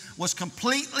Salt Sea, was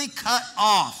completely cut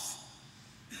off.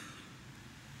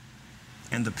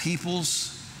 And the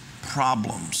people's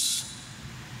problems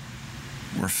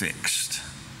were fixed.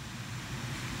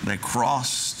 They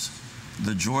crossed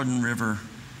the Jordan River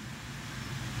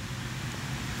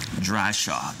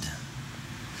dry-shod.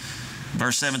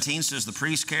 Verse 17 says, the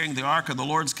priest carrying the ark of the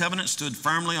Lord's covenant stood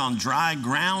firmly on dry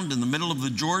ground in the middle of the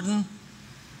Jordan,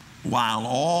 while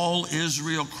all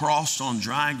Israel crossed on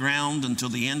dry ground until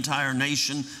the entire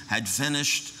nation had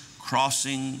finished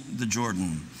crossing the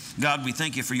Jordan. God, we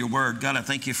thank you for your word. God, I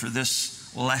thank you for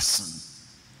this lesson.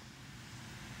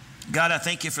 God, I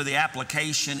thank you for the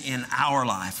application in our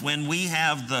life. When we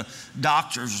have the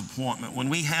doctor's appointment, when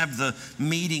we have the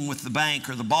meeting with the bank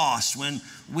or the boss, when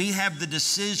we have the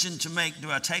decision to make,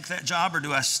 do I take that job or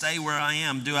do I stay where I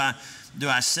am? Do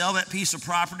I sell that piece of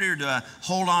property or do I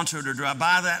hold on to it, or do I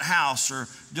buy that house or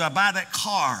do I buy that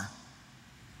car?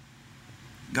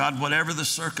 God, whatever the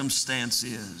circumstance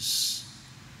is,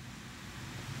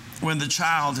 when the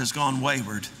child has gone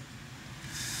wayward,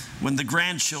 when the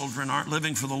grandchildren aren't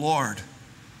living for the Lord,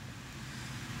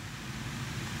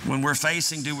 when we're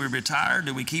facing, do we retire?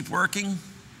 Do we keep working?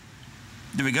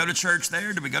 Do we go to church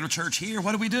there? Do we go to church here?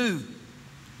 What do we do?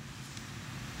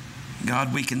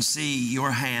 God, we can see your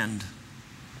hand.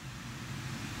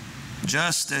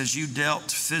 Just as you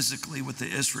dealt physically with the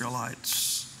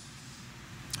Israelites,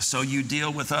 so you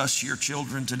deal with us, your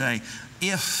children, today.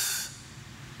 If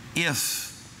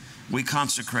we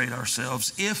consecrate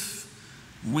ourselves, if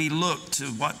we look to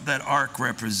what that ark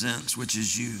represents, which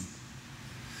is you.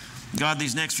 God,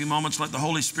 these next few moments, let the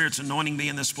Holy Spirit's anointing be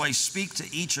in this place. Speak to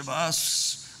each of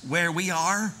us where we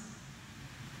are.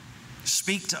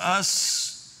 Speak to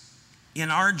us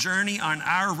in our journey, on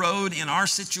our road, in our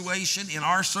situation, in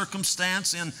our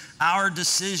circumstance, in our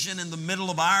decision, in the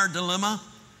middle of our dilemma.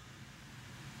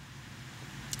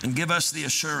 And give us the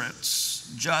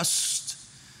assurance, just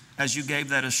as you gave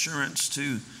that assurance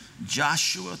to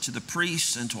Joshua, to the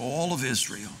priests, and to all of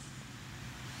Israel,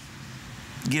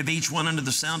 give each one under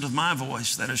the sound of my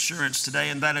voice that assurance today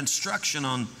and that instruction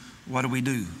on what do we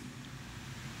do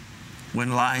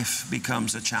when life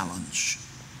becomes a challenge.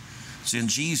 It's in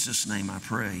Jesus' name I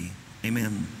pray.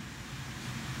 Amen.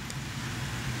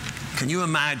 Can you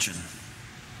imagine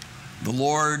the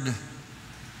Lord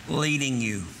leading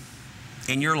you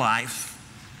in your life,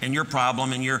 in your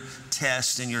problem, in your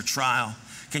test, in your trial?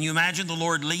 Can you imagine the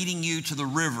Lord leading you to the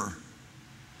river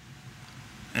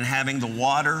and having the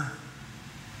water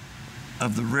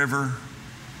of the river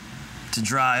to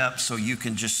dry up so you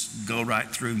can just go right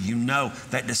through? You know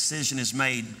that decision is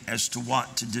made as to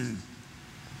what to do.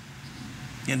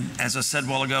 And as I said a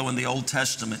while ago, in the Old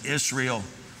Testament, Israel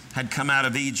had come out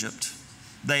of Egypt.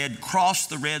 They had crossed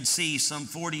the Red Sea some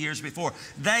 40 years before.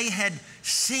 They had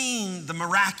seen the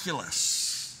miraculous.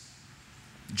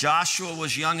 Joshua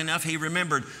was young enough, he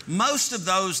remembered. Most of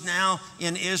those now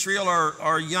in Israel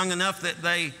are young enough that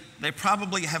they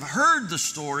probably have heard the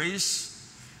stories.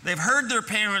 They've heard their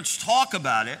parents talk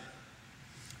about it,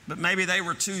 but maybe they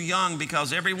were too young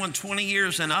because everyone 20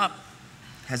 years and up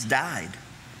has died.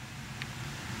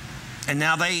 And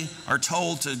now they are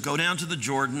told to go down to the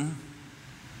Jordan.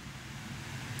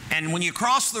 And when you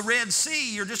cross the Red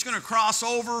Sea, you're just going to cross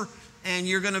over and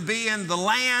you're going to be in the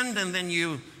land, and then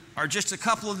you are just a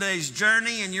couple of days'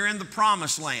 journey and you're in the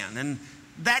promised land. And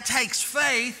that takes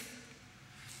faith.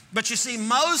 But you see,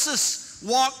 Moses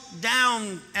walked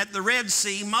down at the Red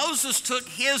Sea. Moses took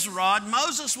his rod.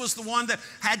 Moses was the one that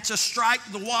had to strike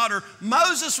the water.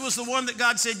 Moses was the one that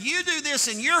God said, you do this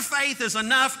and your faith is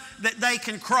enough that they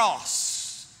can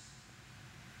cross.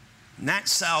 And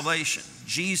that's salvation.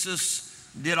 Jesus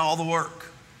did all the work.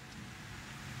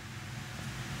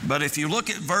 But if you look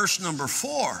at verse number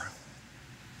 4,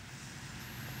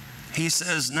 he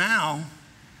says, now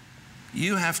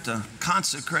you have to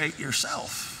consecrate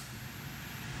yourself.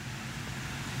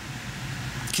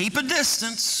 Keep a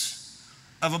distance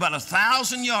of about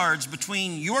 1,000 yards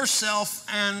between yourself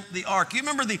and the ark. You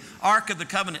remember the Ark of the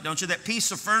Covenant, don't you? That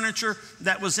piece of furniture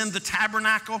that was in the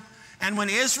tabernacle. And when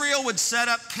Israel would set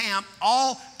up camp,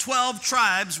 all 12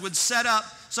 tribes would set up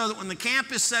so that when the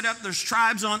camp is set up, there's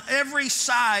tribes on every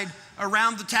side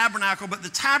around the tabernacle, but the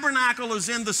tabernacle is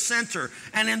in the center.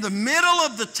 And in the middle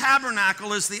of the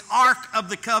tabernacle is the Ark of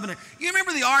the Covenant. You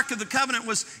remember the Ark of the Covenant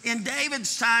was in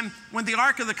David's time when the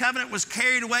Ark of the Covenant was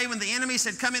carried away, when the enemies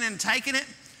had come in and taken it,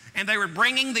 and they were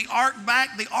bringing the Ark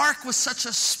back. The Ark was such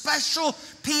a special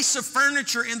piece of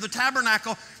furniture in the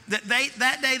tabernacle that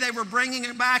that day they were bringing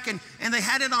it back, and they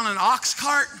had it on an ox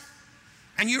cart.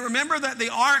 And you remember that the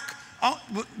Ark,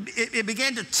 it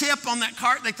began to tip on that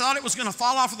cart. They thought it was going to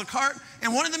fall off of the cart.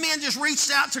 And one of the men just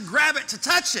reached out to grab it, to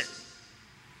touch it.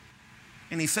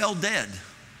 And he fell dead.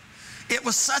 It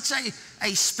was such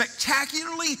a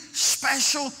spectacularly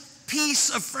special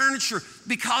piece of furniture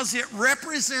because it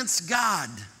represents God.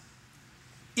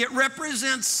 It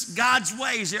represents God's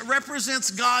ways. It represents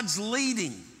God's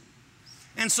leading.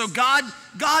 And so God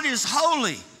is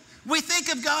holy. We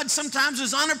think of God sometimes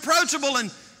as unapproachable, and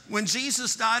when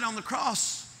Jesus died on the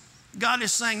cross, God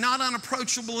is saying, not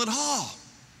unapproachable at all.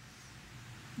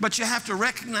 But you have to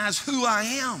recognize who I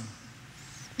am.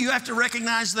 You have to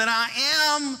recognize that I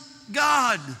am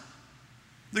God,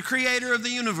 the creator of the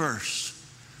universe.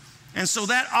 And so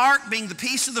that ark being the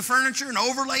piece of the furniture and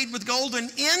overlaid with gold, and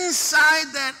inside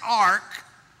that ark,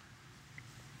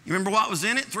 you remember what was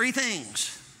in it? 3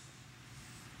 things.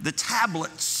 The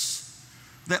tablets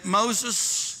that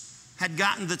Moses had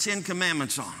gotten the 10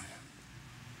 Commandments on.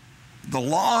 The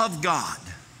law of God.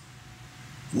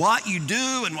 What you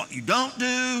do and what you don't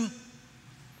do.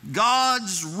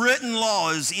 God's written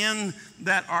law is in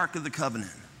that Ark of the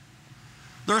Covenant.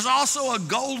 There's also a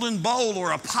golden bowl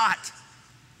or a pot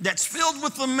that's filled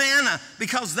with the manna,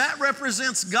 because that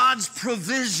represents God's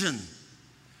provision.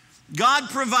 God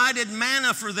provided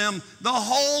manna for them the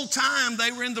whole time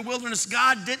they were in the wilderness.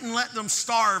 God didn't let them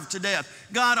starve to death.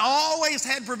 God always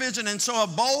had provision, and so a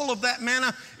bowl of that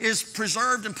manna is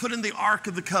preserved and put in the Ark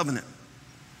of the Covenant.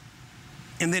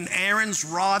 And then Aaron's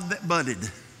rod that budded.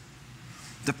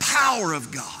 The power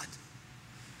of God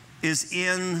is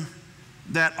in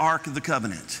that Ark of the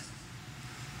Covenant.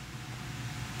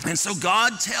 And so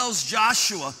God tells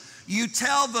Joshua, you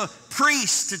tell the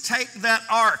priests to take that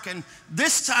ark, and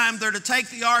this time they're to take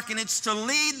the ark, and it's to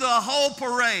lead the whole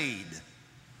parade.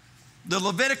 The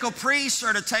Levitical priests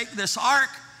are to take this ark,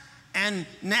 and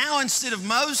now instead of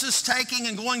Moses taking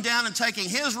and going down and taking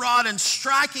his rod and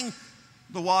striking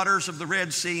the waters of the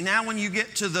Red Sea, now when you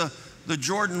get to the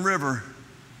Jordan River,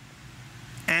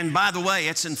 and by the way,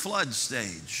 it's in flood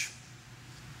stage.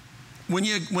 When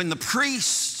the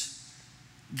priests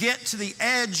get to the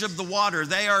edge of the water,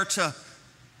 they are to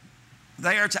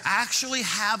They are to actually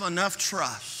have enough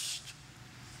trust.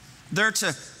 They're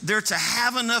to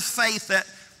have enough faith that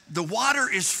the water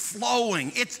is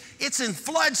flowing. It's in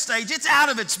flood stage. It's out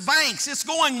of its banks. It's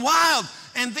going wild.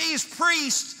 And these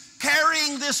priests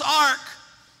carrying this ark,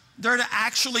 they're to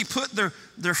actually put their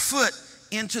foot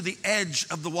into the edge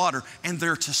of the water, and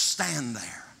they're to stand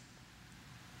there.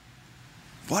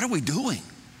 What are we doing?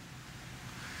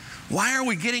 Why are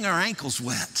we getting our ankles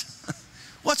wet?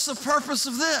 What's the purpose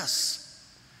of this?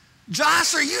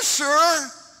 Josh, are you sure?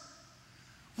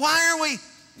 What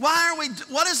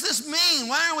does this mean?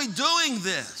 Why are we doing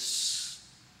this?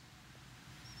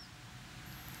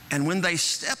 And when they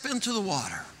step into the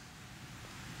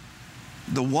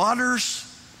waters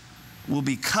will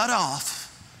be cut off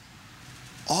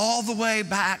all the way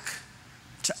back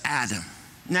to Adam.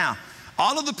 Now,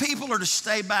 all of the people are to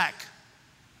stay back.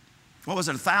 What was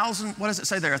it, 1,000? What does it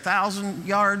say there, 1,000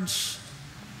 yards?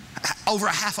 Over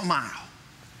a half a mile.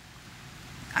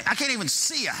 I can't even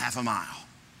see a half a mile.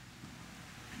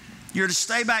 You're to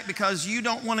stay back because you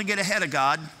don't want to get ahead of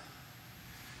God.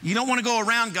 You don't want to go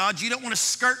around God. You don't want to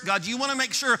skirt God. You want to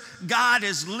make sure God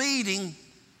is leading.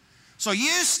 So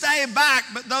you stay back,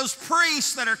 but those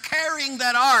priests that are carrying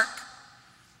that ark,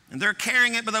 and they're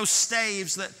carrying it by those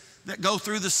staves that go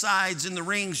through the sides and the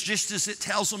rings, just as it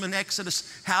tells them in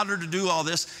Exodus how to do all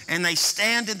this. And they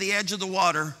stand at the edge of the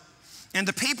water. And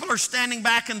the people are standing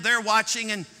back and they're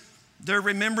watching and they're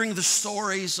remembering the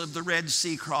stories of the Red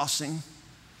Sea crossing.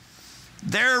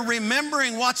 They're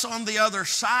remembering what's on the other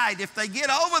side. If they get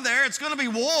over there, it's going to be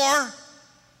war.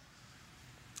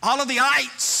 All of the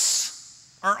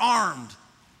ites are armed,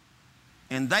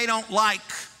 and they don't like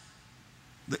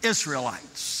the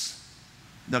Israelites.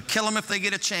 They'll kill them if they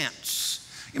get a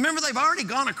chance. You remember, they've already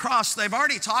gone across. They've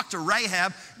already talked to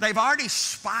Rahab. They've already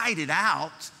spied it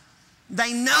out.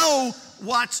 They know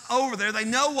what's over there. They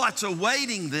know what's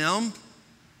awaiting them.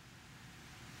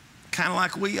 Kind of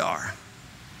like we are.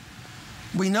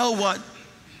 We know what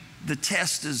the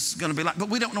test is going to be like, but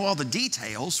we don't know all the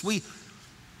details. We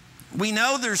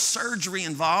know there's surgery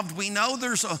involved. We know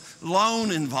there's a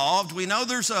loan involved. We know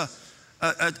there's a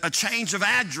change of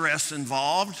address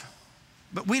involved,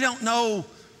 but we don't know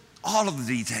all of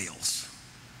the details.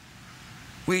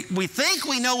 We think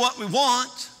we know what we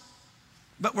want,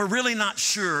 but we're really not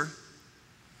sure.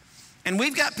 And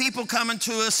we've got people coming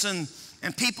to us and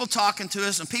people talking to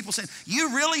us and people saying,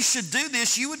 you really should do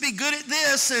this. You would be good at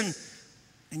this.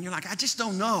 And you're like, I just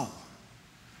don't know.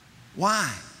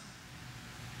 Why?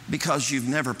 Because you've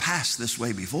never passed this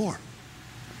way before.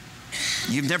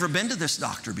 You've never been to this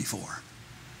doctor before.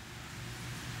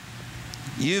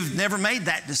 You've never made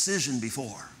that decision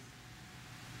before.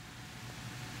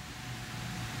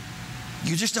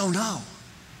 You just don't know.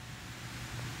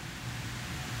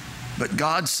 But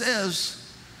God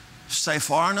says, stay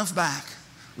far enough back.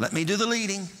 Let me do the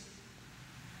leading.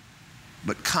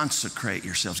 But consecrate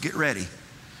yourselves. Get ready.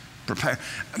 Prepare.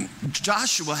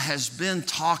 Joshua has been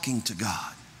talking to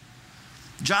God.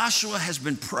 Joshua has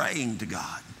been praying to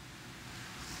God.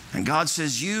 And God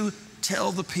says, you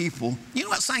tell the people. You know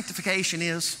what sanctification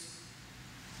is?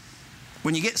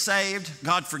 When you get saved,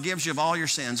 God forgives you of all your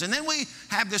sins. And then we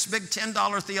have this big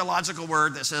 $10 theological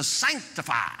word that says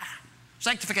sanctify.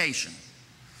 Sanctification.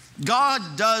 God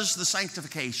does the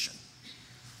sanctification.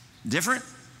 Different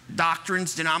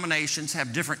doctrines, denominations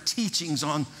have different teachings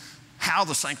on how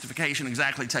the sanctification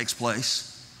exactly takes place.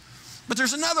 But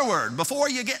there's another word before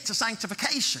you get to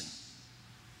sanctification.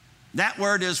 That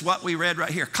word is what we read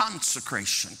right here,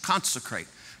 consecration, consecrate.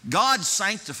 God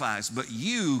sanctifies, but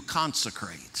you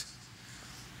consecrate.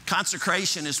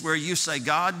 Consecration is where you say,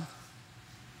 God,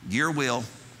 your will,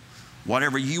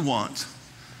 whatever you want,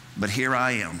 but here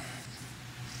I am.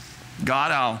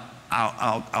 God,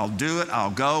 I'll do it.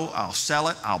 I'll go. I'll sell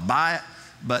it. I'll buy it.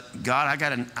 But God, I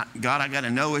gotta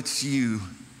know it's you.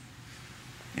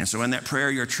 And so in that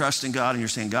prayer, you're trusting God and you're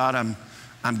saying, God,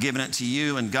 I'm giving it to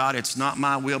you. And God, it's not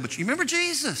my will, but you remember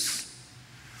Jesus.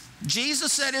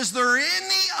 Jesus said, is there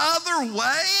any other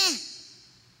way?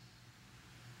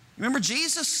 Remember,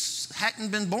 Jesus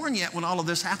hadn't been born yet when all of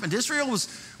this happened. Israel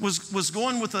was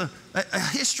going with a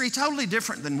history totally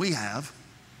different than we have.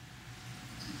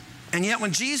 And yet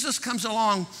when Jesus comes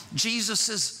along, Jesus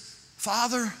says,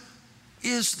 Father,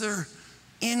 is there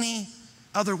any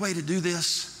other way to do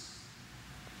this?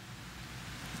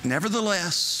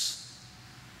 Nevertheless,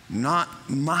 not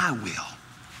my will.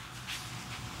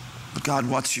 But God,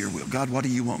 what's your will? God, what do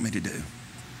you want me to do?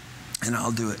 And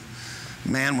I'll do it.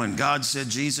 Man, when God said,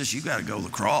 Jesus, you got to go to the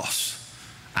cross,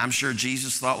 I'm sure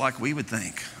Jesus thought like we would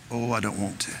think. Oh, I don't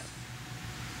want to.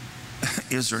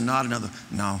 Is there not another?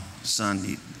 No,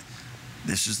 son,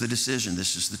 This is the decision.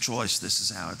 This is the choice. This is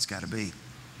how it's got to be.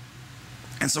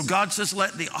 And so God says,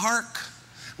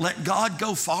 let God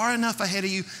go far enough ahead of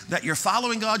you that you're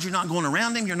following God. You're not going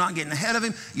around Him. You're not getting ahead of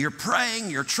Him. You're praying.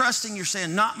 You're trusting. You're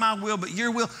saying, not my will, but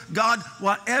your will. God,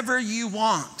 whatever you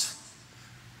want.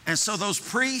 And so those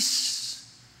priests,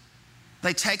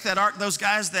 they take that ark. Those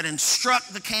guys that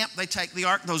instruct the camp, they take the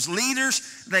ark. Those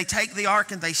leaders, they take the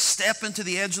ark and they step into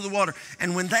the edge of the water.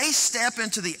 And when they step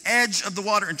into the edge of the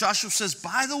water, and Joshua says,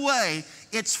 by the way,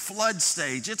 it's flood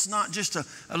stage. It's not just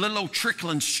a little old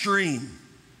trickling stream.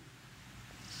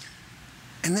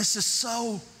 And this is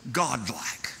so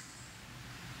godlike.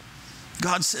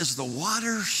 God says the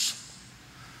waters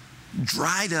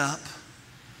dried up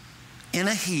in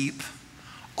a heap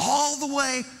all the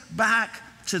way back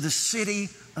to the city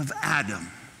of Adam.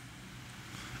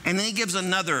 And then he gives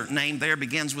another name there,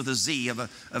 begins with a Z, of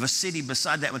a city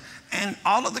beside that one. And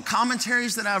all of the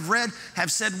commentaries that I've read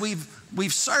have said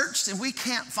we've searched and we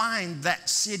can't find that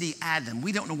city Adam.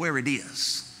 We don't know where it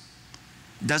is.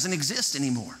 It doesn't exist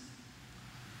anymore.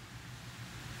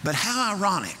 But how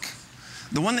ironic.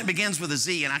 The one that begins with a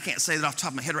Z, and I can't say that off the top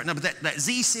of my head right now, but that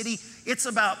Z city, it's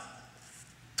about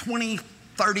 20,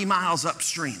 30 miles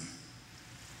upstream.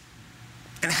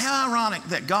 And how ironic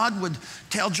that God would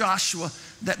tell Joshua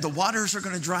that the waters are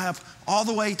going to dry up all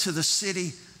the way to the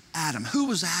city Adam. Who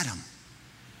was Adam?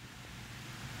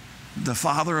 The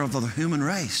father of the human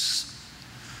race.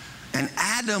 And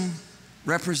Adam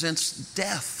represents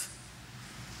death.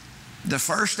 The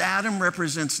first Adam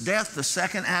represents death. The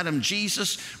second Adam,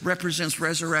 Jesus, represents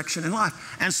resurrection and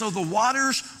life. And so the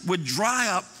waters would dry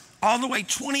up all the way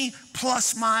 20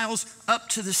 plus miles up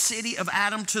to the city of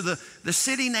Adam, to the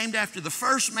city named after the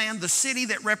first man, the city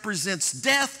that represents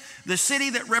death, the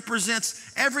city that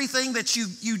represents everything that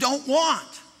you don't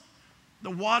want.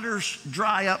 The waters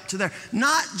dry up to there.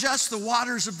 Not just the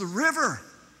waters of the river.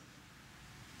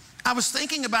 I was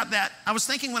thinking about that. I was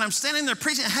thinking when I'm standing there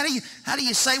preaching, how do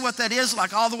you say what that is,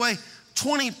 like all the way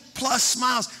 20 plus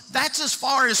miles? That's as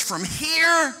far as from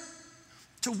here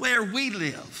to where we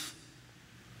live.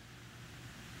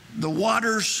 The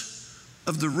waters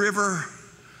of the river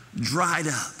dried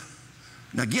up.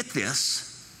 Now get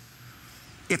this.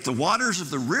 If the waters of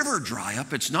the river dry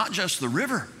up, it's not just the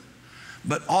river,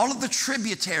 but all of the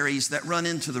tributaries that run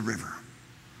into the river,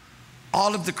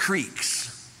 all of the creeks,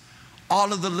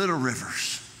 all of the little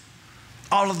rivers,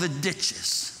 all of the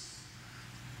ditches,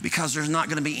 because there's not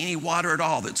going to be any water at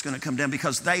all that's going to come down,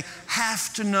 because they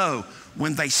have to know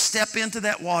when they step into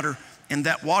that water and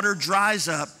that water dries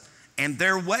up and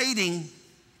they're waiting,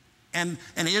 and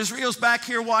Israel's back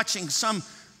here watching, some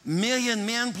million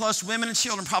men plus women and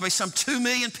children, probably some 2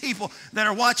 million people that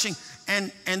are watching,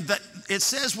 and that it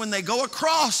says when they go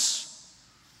across,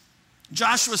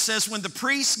 Joshua says when the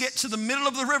priests get to the middle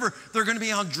of the river, they're going to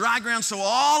be on dry ground. So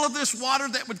all of this water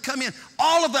that would come in,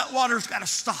 all of that water's got to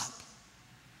stop.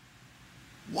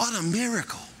 What a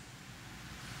miracle.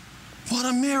 What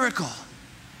a miracle.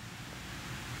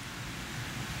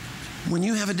 When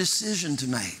you have a decision to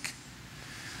make.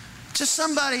 To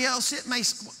somebody else, it may,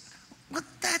 well,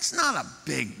 that's not a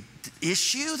big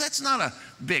issue. That's not a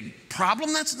big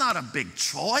problem. That's not a big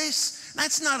choice.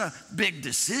 That's not a big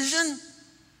decision.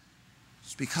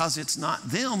 It's because it's not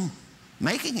them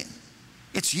making it.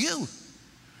 It's you.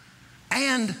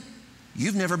 And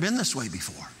you've never been this way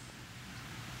before.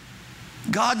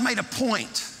 God made a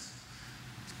point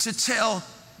to tell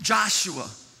Joshua,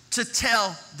 to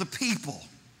tell the people,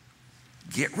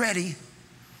 get ready,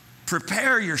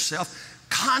 prepare yourself,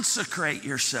 consecrate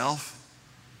yourself,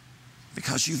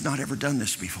 because you've not ever done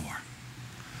this before.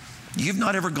 You've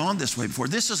not ever gone this way before.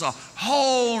 This is a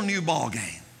whole new ball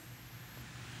game.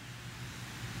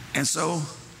 And so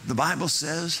the Bible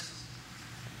says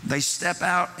they step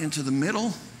out into the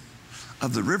middle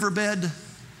of the riverbed,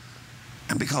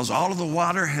 and because all of the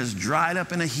water has dried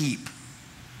up in a heap.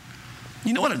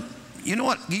 You know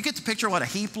what, you get the picture of what a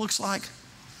heap looks like?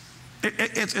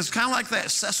 It's kind of like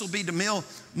that Cecil B. DeMille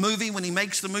movie when he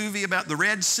makes the movie about the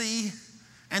Red Sea,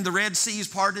 and the Red Sea is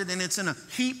parted and it's in a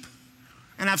heap.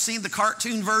 And I've seen the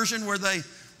cartoon version where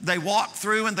they walk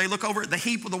through and they look over at the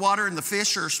heap of the water, and the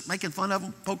fish are making fun of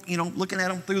them, looking at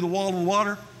them through the wall of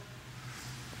water.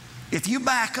 If you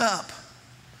back up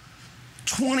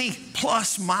 20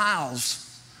 plus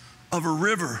miles of a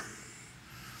river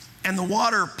and the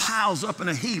water piles up in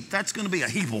a heap, that's going to be a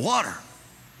heap of water.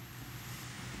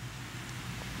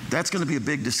 That's going to be a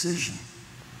big decision.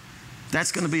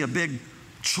 That's going to be a big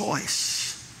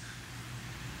choice.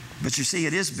 But you see,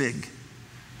 it is big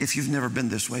if you've never been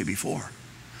this way before.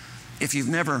 If you've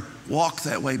never walked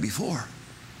that way before.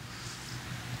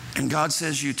 And God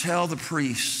says, you tell the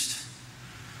priest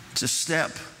to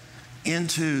step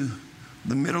into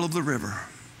the middle of the river.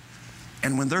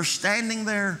 And when they're standing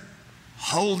there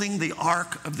holding the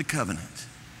Ark of the Covenant,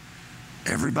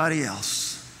 everybody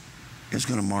else is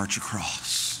going to march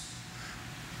across.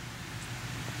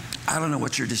 I don't know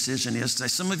what your decision is today.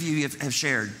 Some of you have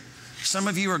shared. Some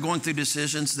of you are going through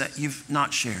decisions that you've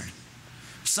not shared.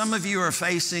 Some of you are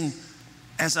facing,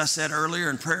 as I said earlier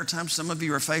in prayer time, some of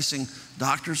you are facing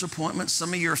doctor's appointments.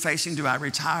 Some of you are facing, do I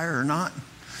retire or not?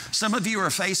 Some of you are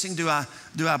facing, do I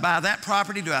buy that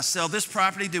property? Do I sell this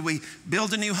property? Do we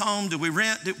build a new home? Do we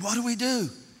rent? What do we do?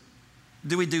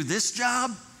 Do we do this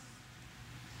job?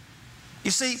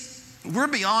 You see, we're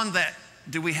beyond that,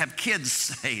 do we have kids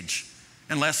stage,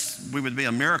 unless we would be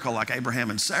a miracle like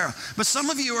Abraham and Sarah. But some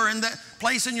of you are in that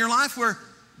place in your life where,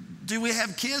 do we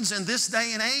have kids in this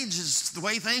day and age is the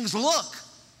way things look?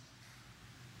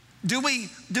 Do we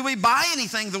buy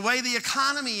anything the way the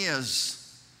economy is?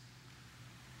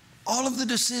 All of the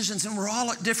decisions, and we're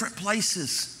all at different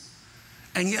places.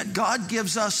 And yet God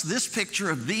gives us this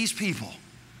picture of these people.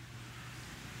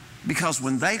 Because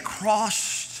when they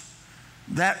crossed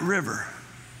that river,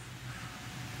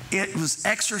 it was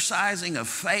exercising a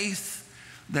faith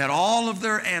that all of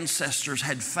their ancestors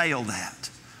had failed at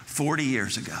 40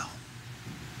 years ago.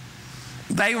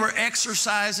 They were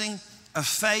exercising a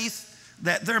faith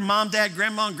that their mom, dad,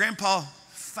 grandma, and grandpa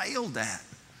failed at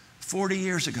 40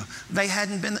 years ago. They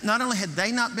hadn't been, not only had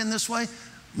they not been this way,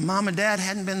 mom and dad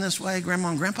hadn't been this way, grandma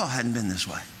and grandpa hadn't been this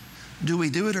way. Do we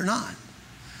do it or not?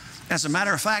 As a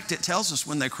matter of fact, it tells us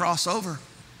when they cross over,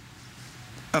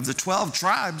 of the 12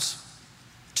 tribes,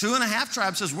 2.5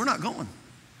 tribes says, we're not going.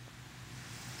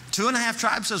 2.5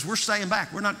 tribes says, we're staying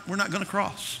back. We're not going to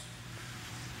cross.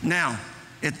 Now,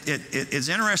 it's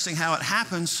interesting how it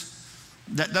happens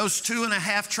that those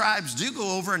 2.5 tribes do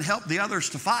go over and help the others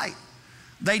to fight.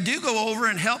 They do go over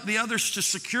and help the others to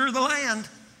secure the land.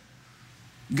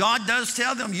 God does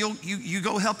tell them, you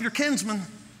go help your kinsmen,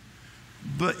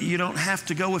 but you don't have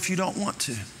to go if you don't want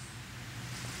to.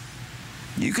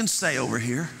 You can stay over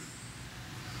here.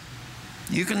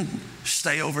 You can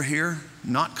stay over here,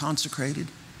 not consecrated,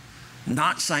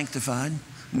 not sanctified,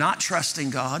 not trusting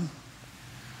God.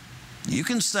 You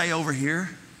can stay over here,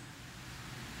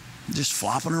 just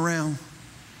flopping around.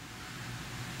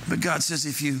 But God says,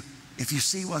 if you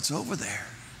see what's over there,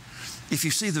 if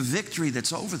you see the victory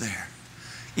that's over there,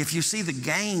 if you see the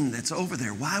gain that's over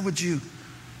there, why would you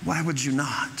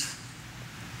not?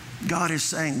 God is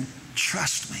saying,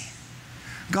 trust me.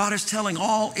 God is telling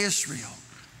all Israel,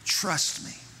 trust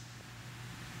me.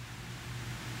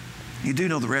 You do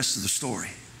know the rest of the story.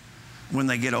 When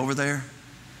they get over there,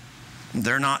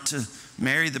 they're not to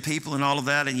marry the people and all of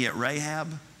that, and yet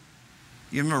Rahab,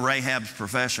 you remember Rahab's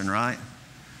profession, right?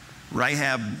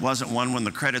 Rahab wasn't one when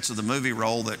the credits of the movie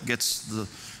roll that gets the,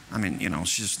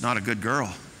 she's not a good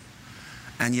girl.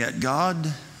 And yet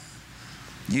God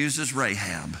uses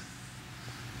Rahab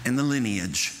in the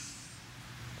lineage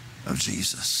of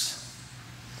Jesus.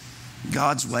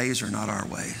 God's ways are not our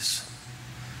ways.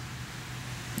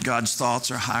 God's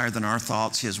thoughts are higher than our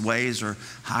thoughts. His ways are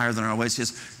higher than our ways.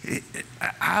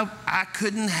 I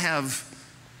couldn't have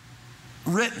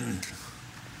written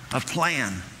a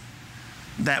plan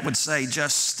that would say,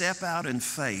 just step out in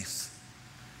faith.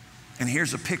 And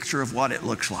here's a picture of what it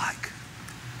looks like.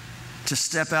 To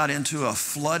step out into a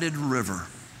flooded river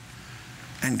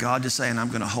and God to say, and I'm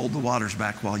going to hold the waters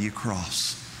back while you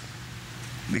cross.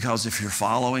 Because if you're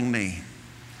following me,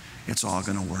 it's all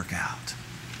going to work out.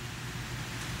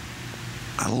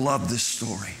 I love this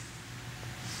story.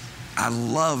 I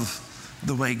love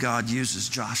the way God uses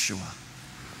Joshua.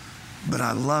 But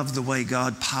I love the way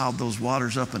God piled those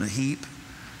waters up in a heap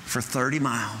for 30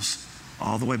 miles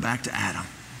all the way back to Adam.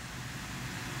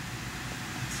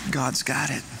 God's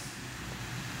got it.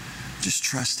 Just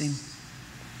trust Him.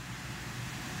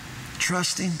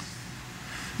 Trust Him.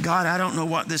 God, I don't know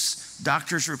what this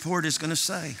doctor's report is going to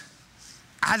say.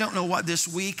 I don't know what this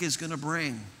week is going to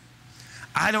bring.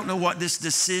 I don't know what this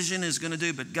decision is going to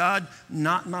do, but God,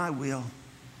 not my will,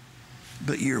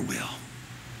 but your will.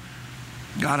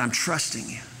 God, I'm trusting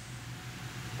you.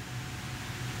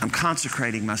 I'm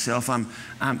consecrating myself.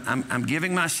 I'm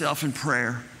giving myself in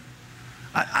prayer.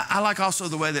 I like also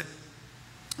the way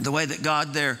that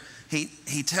God there,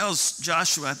 he tells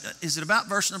Joshua, is it about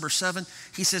verse number 7?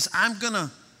 He says, I'm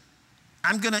gonna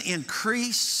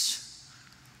increase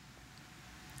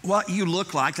what you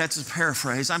look like. That's a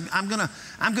paraphrase. I'm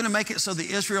gonna make it so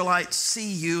the Israelites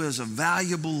see you as a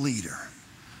valuable leader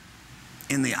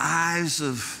in the eyes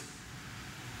of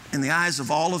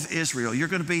all of Israel. You're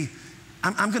going to be,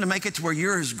 I'm going to make it to where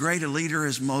you're as great a leader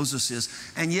as Moses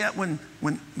is. And yet when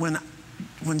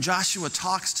when Joshua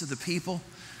talks to the people,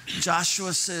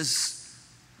 Joshua says,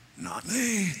 not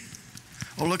me.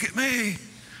 Oh, look at me.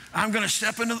 I'm going to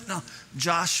step into the... No.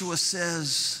 Joshua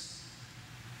says,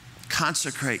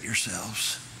 consecrate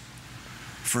yourselves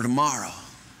for tomorrow.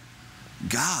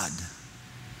 God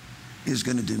is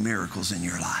going to do miracles in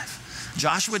your life.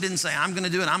 Joshua didn't say, I'm going to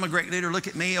do it. I'm a great leader. Look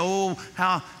at me. Oh,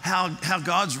 how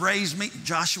God's raised me.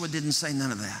 Joshua didn't say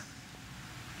none of that.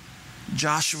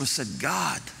 Joshua said,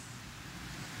 God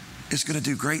is going to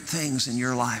do great things in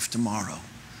your life tomorrow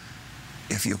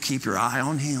if you'll keep your eye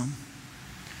on Him,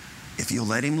 if you'll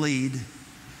let Him lead,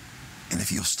 and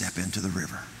if you'll step into the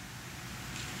river.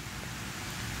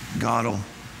 God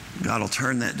will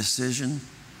turn that decision.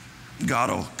 God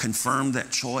will confirm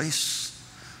that choice.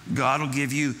 God will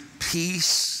give you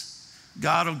peace.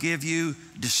 God will give you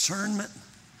discernment.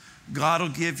 God will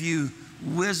give you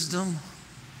wisdom.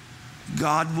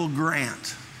 God will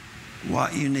grant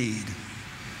what you need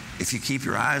if you keep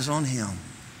your eyes on Him.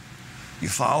 You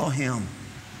follow Him.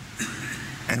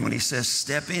 And when He says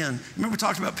step in, remember we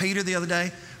talked about Peter the other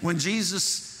day? When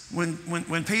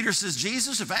Peter says,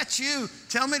 Jesus, if that's you,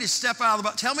 tell me to step out of the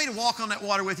boat. Tell me to walk on that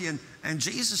water with you. And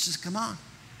Jesus says, come on.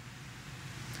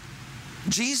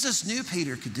 Jesus knew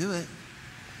Peter could do it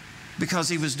because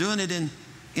he was doing it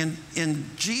in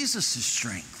Jesus'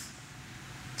 strength.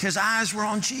 His eyes were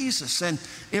on Jesus. And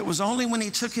it was only when he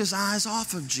took his eyes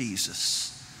off of Jesus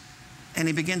and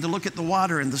he began to look at the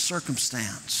water and the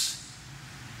circumstance.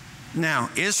 Now,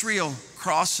 Israel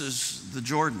crosses the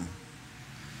Jordan.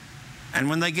 And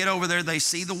when they get over there, they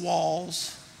see the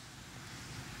walls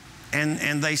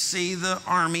and they see the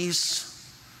armies.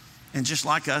 And just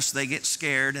like us, they get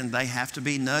scared and they have to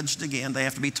be nudged again. They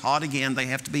have to be taught again. They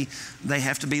have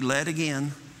to be led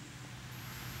again.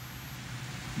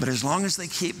 But as long as they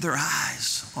keep their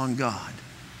eyes on God,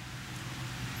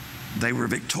 they were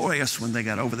victorious when they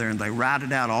got over there and they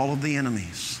routed out all of the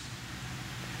enemies.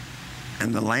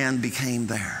 And the land became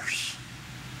theirs.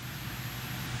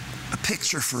 A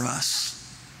picture for us.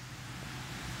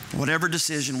 Whatever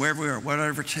decision, wherever we are,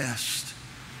 whatever test,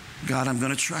 God, I'm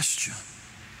going to trust you.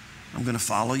 I'm going to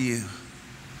follow you.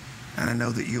 And I know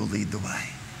that you'll lead the way.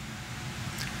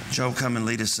 Joe, come and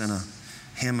lead us in a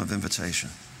hymn of invitation.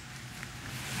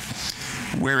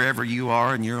 Wherever you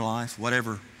are in your life,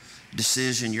 whatever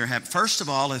decision you're having. First of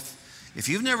all, if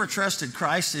you've never trusted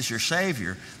Christ as your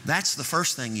Savior, that's the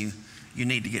first thing you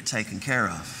need to get taken care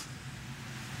of.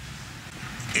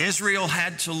 Israel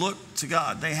had to look to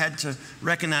God. They had to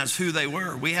recognize who they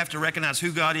were. We have to recognize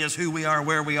who God is, who we are,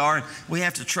 where we are. We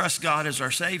have to trust God as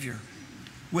our Savior.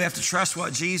 We have to trust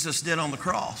what Jesus did on the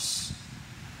cross.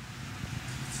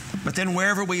 But then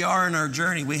wherever we are in our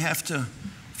journey, we have to,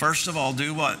 first of all,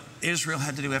 do what Israel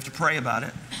had to do. We have to pray about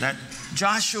it. That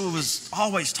Joshua was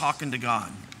always talking to God.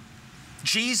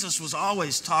 Jesus was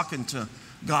always talking to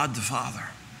God the Father.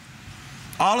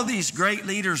 All of these great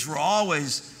leaders were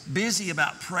always busy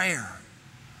about prayer.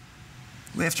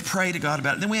 We have to pray to God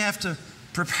about it. Then we have to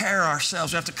prepare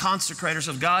ourselves. We have to consecrate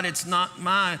ourselves. God, it's not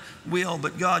my will,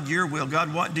 but God, your will.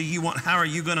 God, what do you want? How are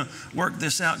you going to work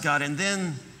this out, God? And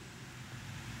then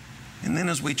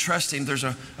as we trust Him, there's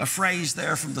a phrase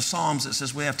there from the Psalms that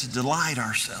says we have to delight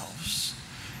ourselves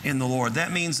in the Lord.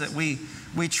 That means that we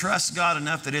trust God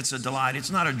enough that it's a delight. It's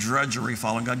not a drudgery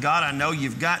following God. God, I know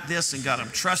you've got this, and God,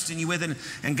 I'm trusting you with it.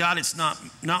 And God, it's not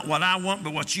what I want,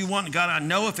 but what you want. And God, I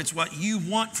know if it's what you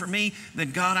want for me,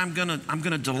 then God, I'm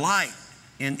gonna delight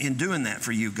in doing that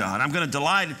for you, God. I'm gonna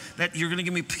delight that you're gonna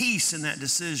give me peace in that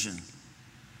decision.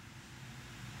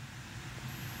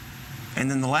 And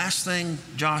then the last thing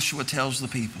Joshua tells the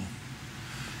people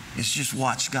is just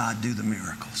watch God do the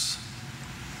miracles.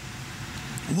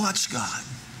 Watch God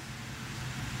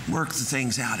work the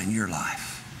things out in your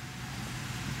life.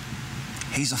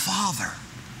 He's a father.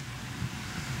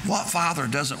 What father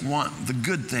doesn't want the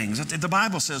good things? The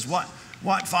Bible says what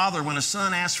father, when a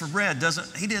son asks for bread,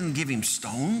 he didn't give him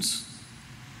stones.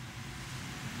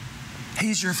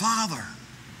 He's your father.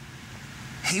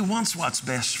 He wants what's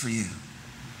best for you.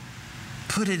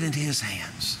 Put it in His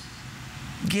hands.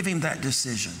 Give Him that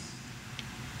decision.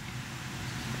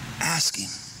 Ask Him.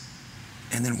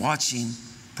 And then watch Him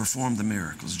perform the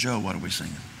miracles. Joe, what are we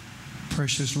singing?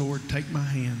 Precious Lord, take my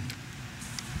hand.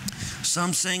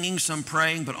 Some singing, some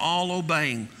praying, but all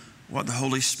obeying what the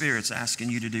Holy Spirit's asking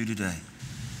you to do today.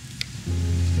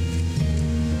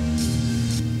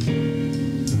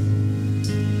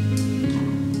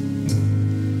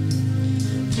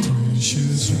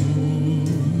 Precious Lord,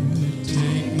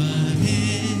 take my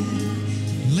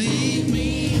hand, lead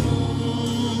me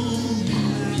on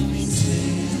my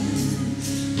stand.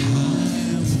 I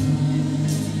am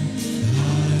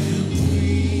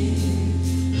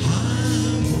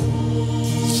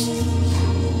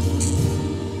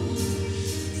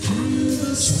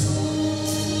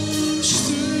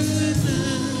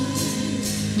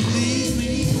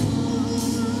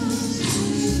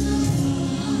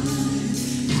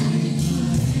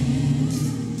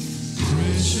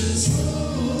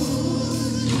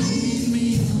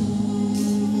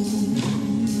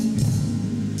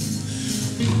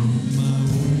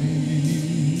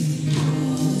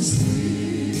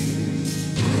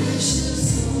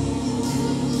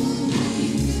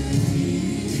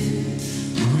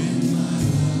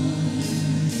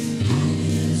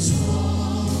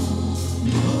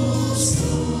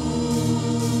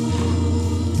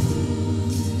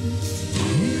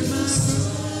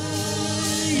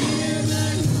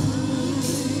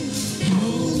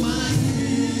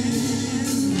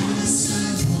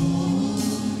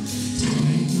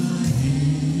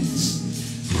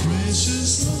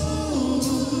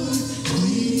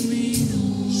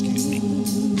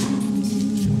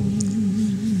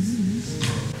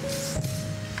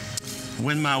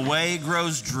When my way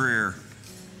grows drear,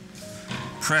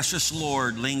 precious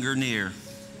Lord, linger near.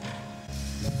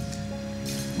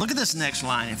 Look at this next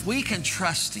line. If we can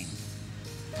trust Him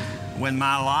when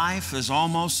my life is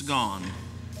almost gone,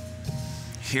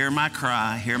 hear my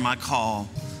cry, hear my call,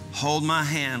 hold my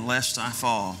hand lest I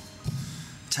fall.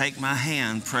 Take my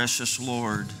hand, precious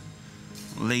Lord,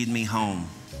 lead me home.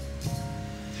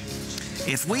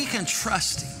 If we can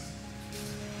trust Him,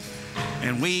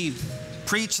 and we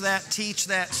preach that, teach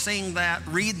that, sing that,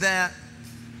 read that,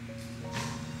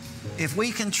 if we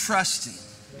can trust Him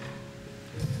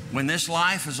when this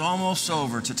life is almost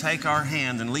over, to take our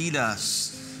hand and lead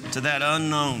us to that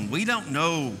unknown. We don't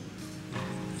know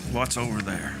what's over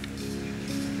there.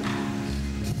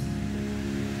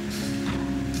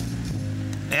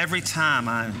 Every time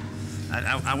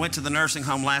I went to the nursing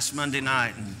home last Monday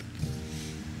night and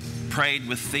prayed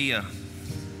with Thea.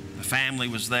 The family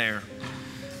was there.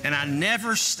 And I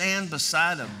never stand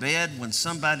beside a bed when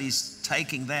somebody's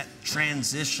taking that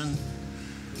transition.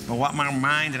 But what my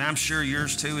mind, and I'm sure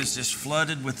yours too, is just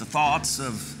flooded with the thoughts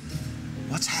of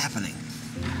what's happening.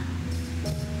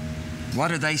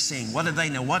 What are they seeing? What do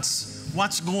they know?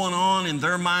 What's going on in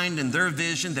their mind and their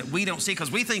vision that we don't see?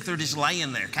 Because we think they're just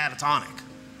laying there catatonic.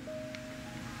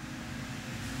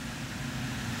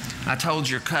 I told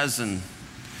your cousin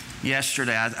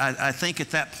yesterday, I think at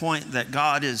that point that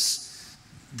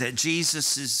that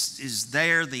Jesus is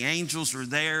there, the angels are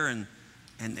there, and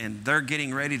they're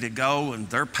getting ready to go, and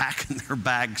they're packing their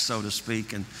bags, so to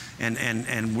speak, and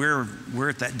we're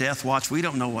at that death watch. We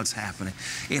don't know what's happening.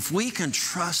 If we can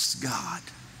trust God,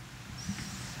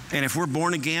 and if we're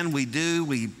born again,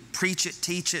 we preach it,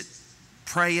 teach it,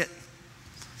 pray it.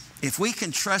 If we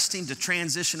can trust Him to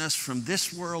transition us from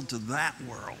this world to that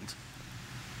world,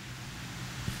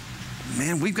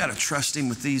 man, we've got to trust Him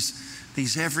with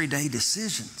these everyday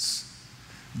decisions.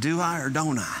 Do I or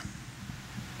don't I?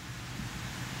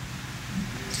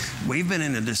 We've been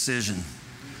in a decision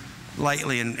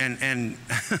lately, and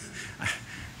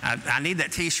I need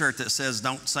that T-shirt that says,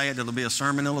 "Don't say it, it'll be a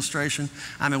sermon illustration."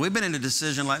 I mean, we've been in a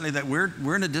decision lately that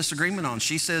we're in a disagreement on.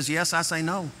 She says yes, I say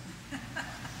no.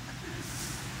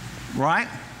 Right?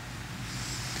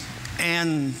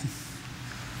 And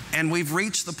we've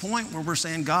reached the point where we're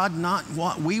saying, God, not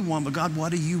what we want, but God,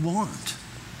 what do you want?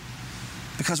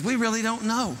 Because we really don't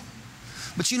know.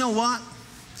 But you know what?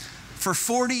 For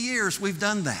 40 years, we've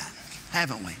done that,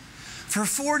 haven't we? For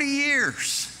 40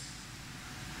 years.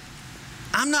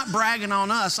 I'm not bragging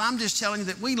on us. I'm just telling you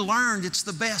that we learned it's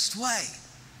the best way.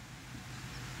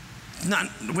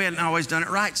 We hadn't always done it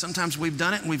right. Sometimes we've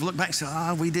done it and we've looked back and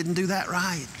said, we didn't do that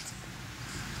right.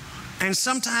 And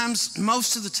sometimes,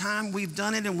 most of the time, we've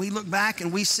done it and we look back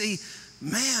and we see,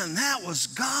 man, that was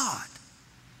God.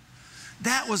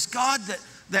 That was God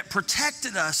that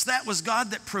protected us. That was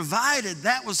God that provided.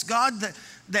 That was God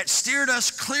that steered us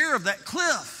clear of that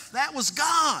cliff. That was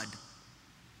God.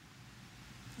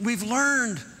 We've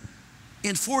learned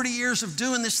in 40 years of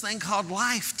doing this thing called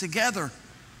life together.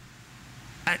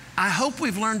 I hope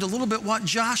we've learned a little bit what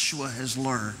Joshua has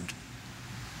learned.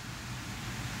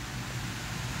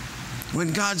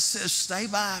 When God says, stay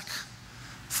back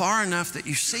far enough that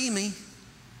you see me,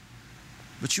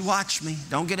 but you watch me.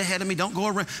 Don't get ahead of me. Don't go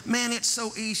around. Man, it's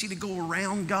so easy to go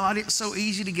around God. It's so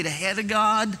easy to get ahead of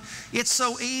God. It's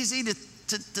so easy to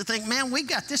think, man, we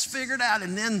got this figured out.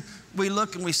 And then we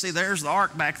look and we see there's the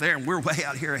ark back there and we're way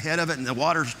out here ahead of it and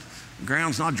the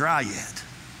ground's not dry yet.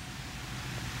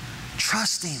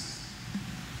 Trust Him.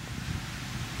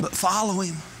 But follow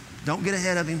Him. Don't get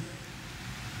ahead of Him.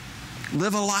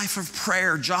 Live a life of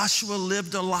prayer. Joshua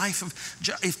lived a life of,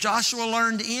 if Joshua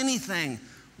learned anything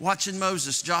watching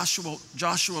Moses,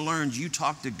 Joshua learned you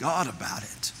talk to God about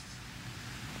it.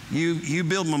 You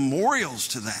build memorials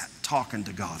to that, talking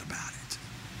to God about it.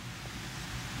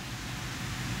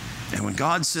 And when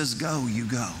God says go, you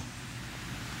go.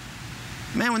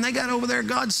 Man, when they got over there,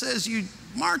 God says you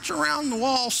march around the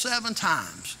wall 7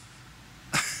 times.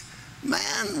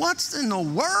 Man, what's in the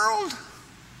world?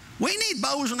 We need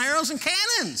bows and arrows and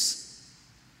cannons.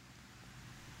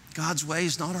 God's way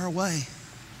is not our way.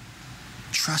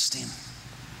 Trust Him.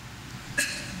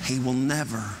 He will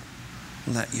never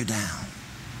let you down.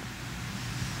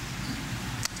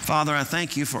 Father, I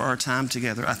thank you for our time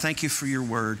together. I thank you for your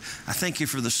word. I thank you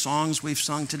for the songs we've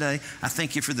sung today. I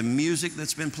thank you for the music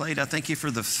that's been played. I thank you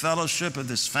for the fellowship of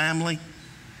this family.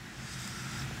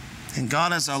 And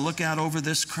God, as I look out over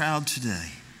this crowd today,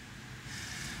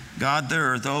 God,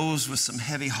 there are those with some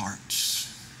heavy hearts.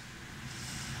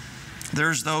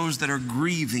 There's those that are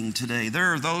grieving today.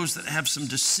 There are those that have some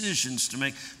decisions to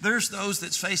make. There's those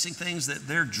that's facing things that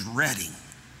they're dreading.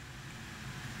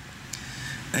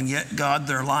 And yet, God,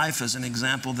 their life is an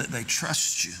example that they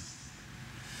trust you.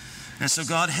 And so,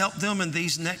 God, help them in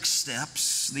these next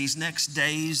steps, these next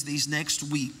days, these next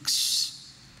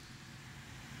weeks,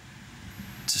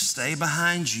 to stay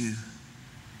behind you,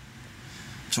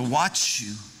 to watch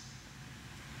you,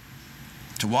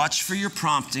 to watch for your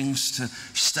promptings, to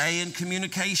stay in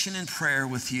communication and prayer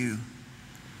with you,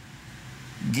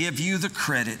 give you the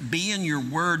credit, be in your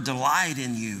word, delight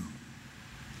in you.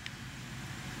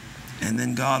 And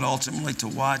then, God, ultimately to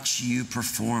watch you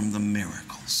perform the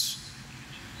miracles.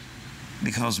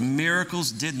 Because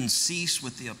miracles didn't cease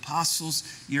with the apostles.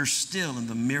 You're still in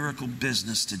the miracle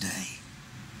business today.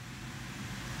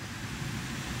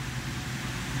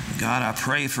 God, I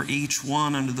pray for each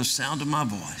one under the sound of my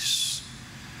voice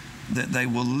that they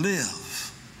will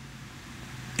live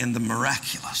in the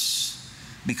miraculous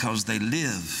because they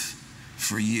live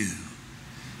for you.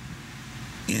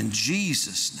 In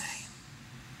Jesus' name.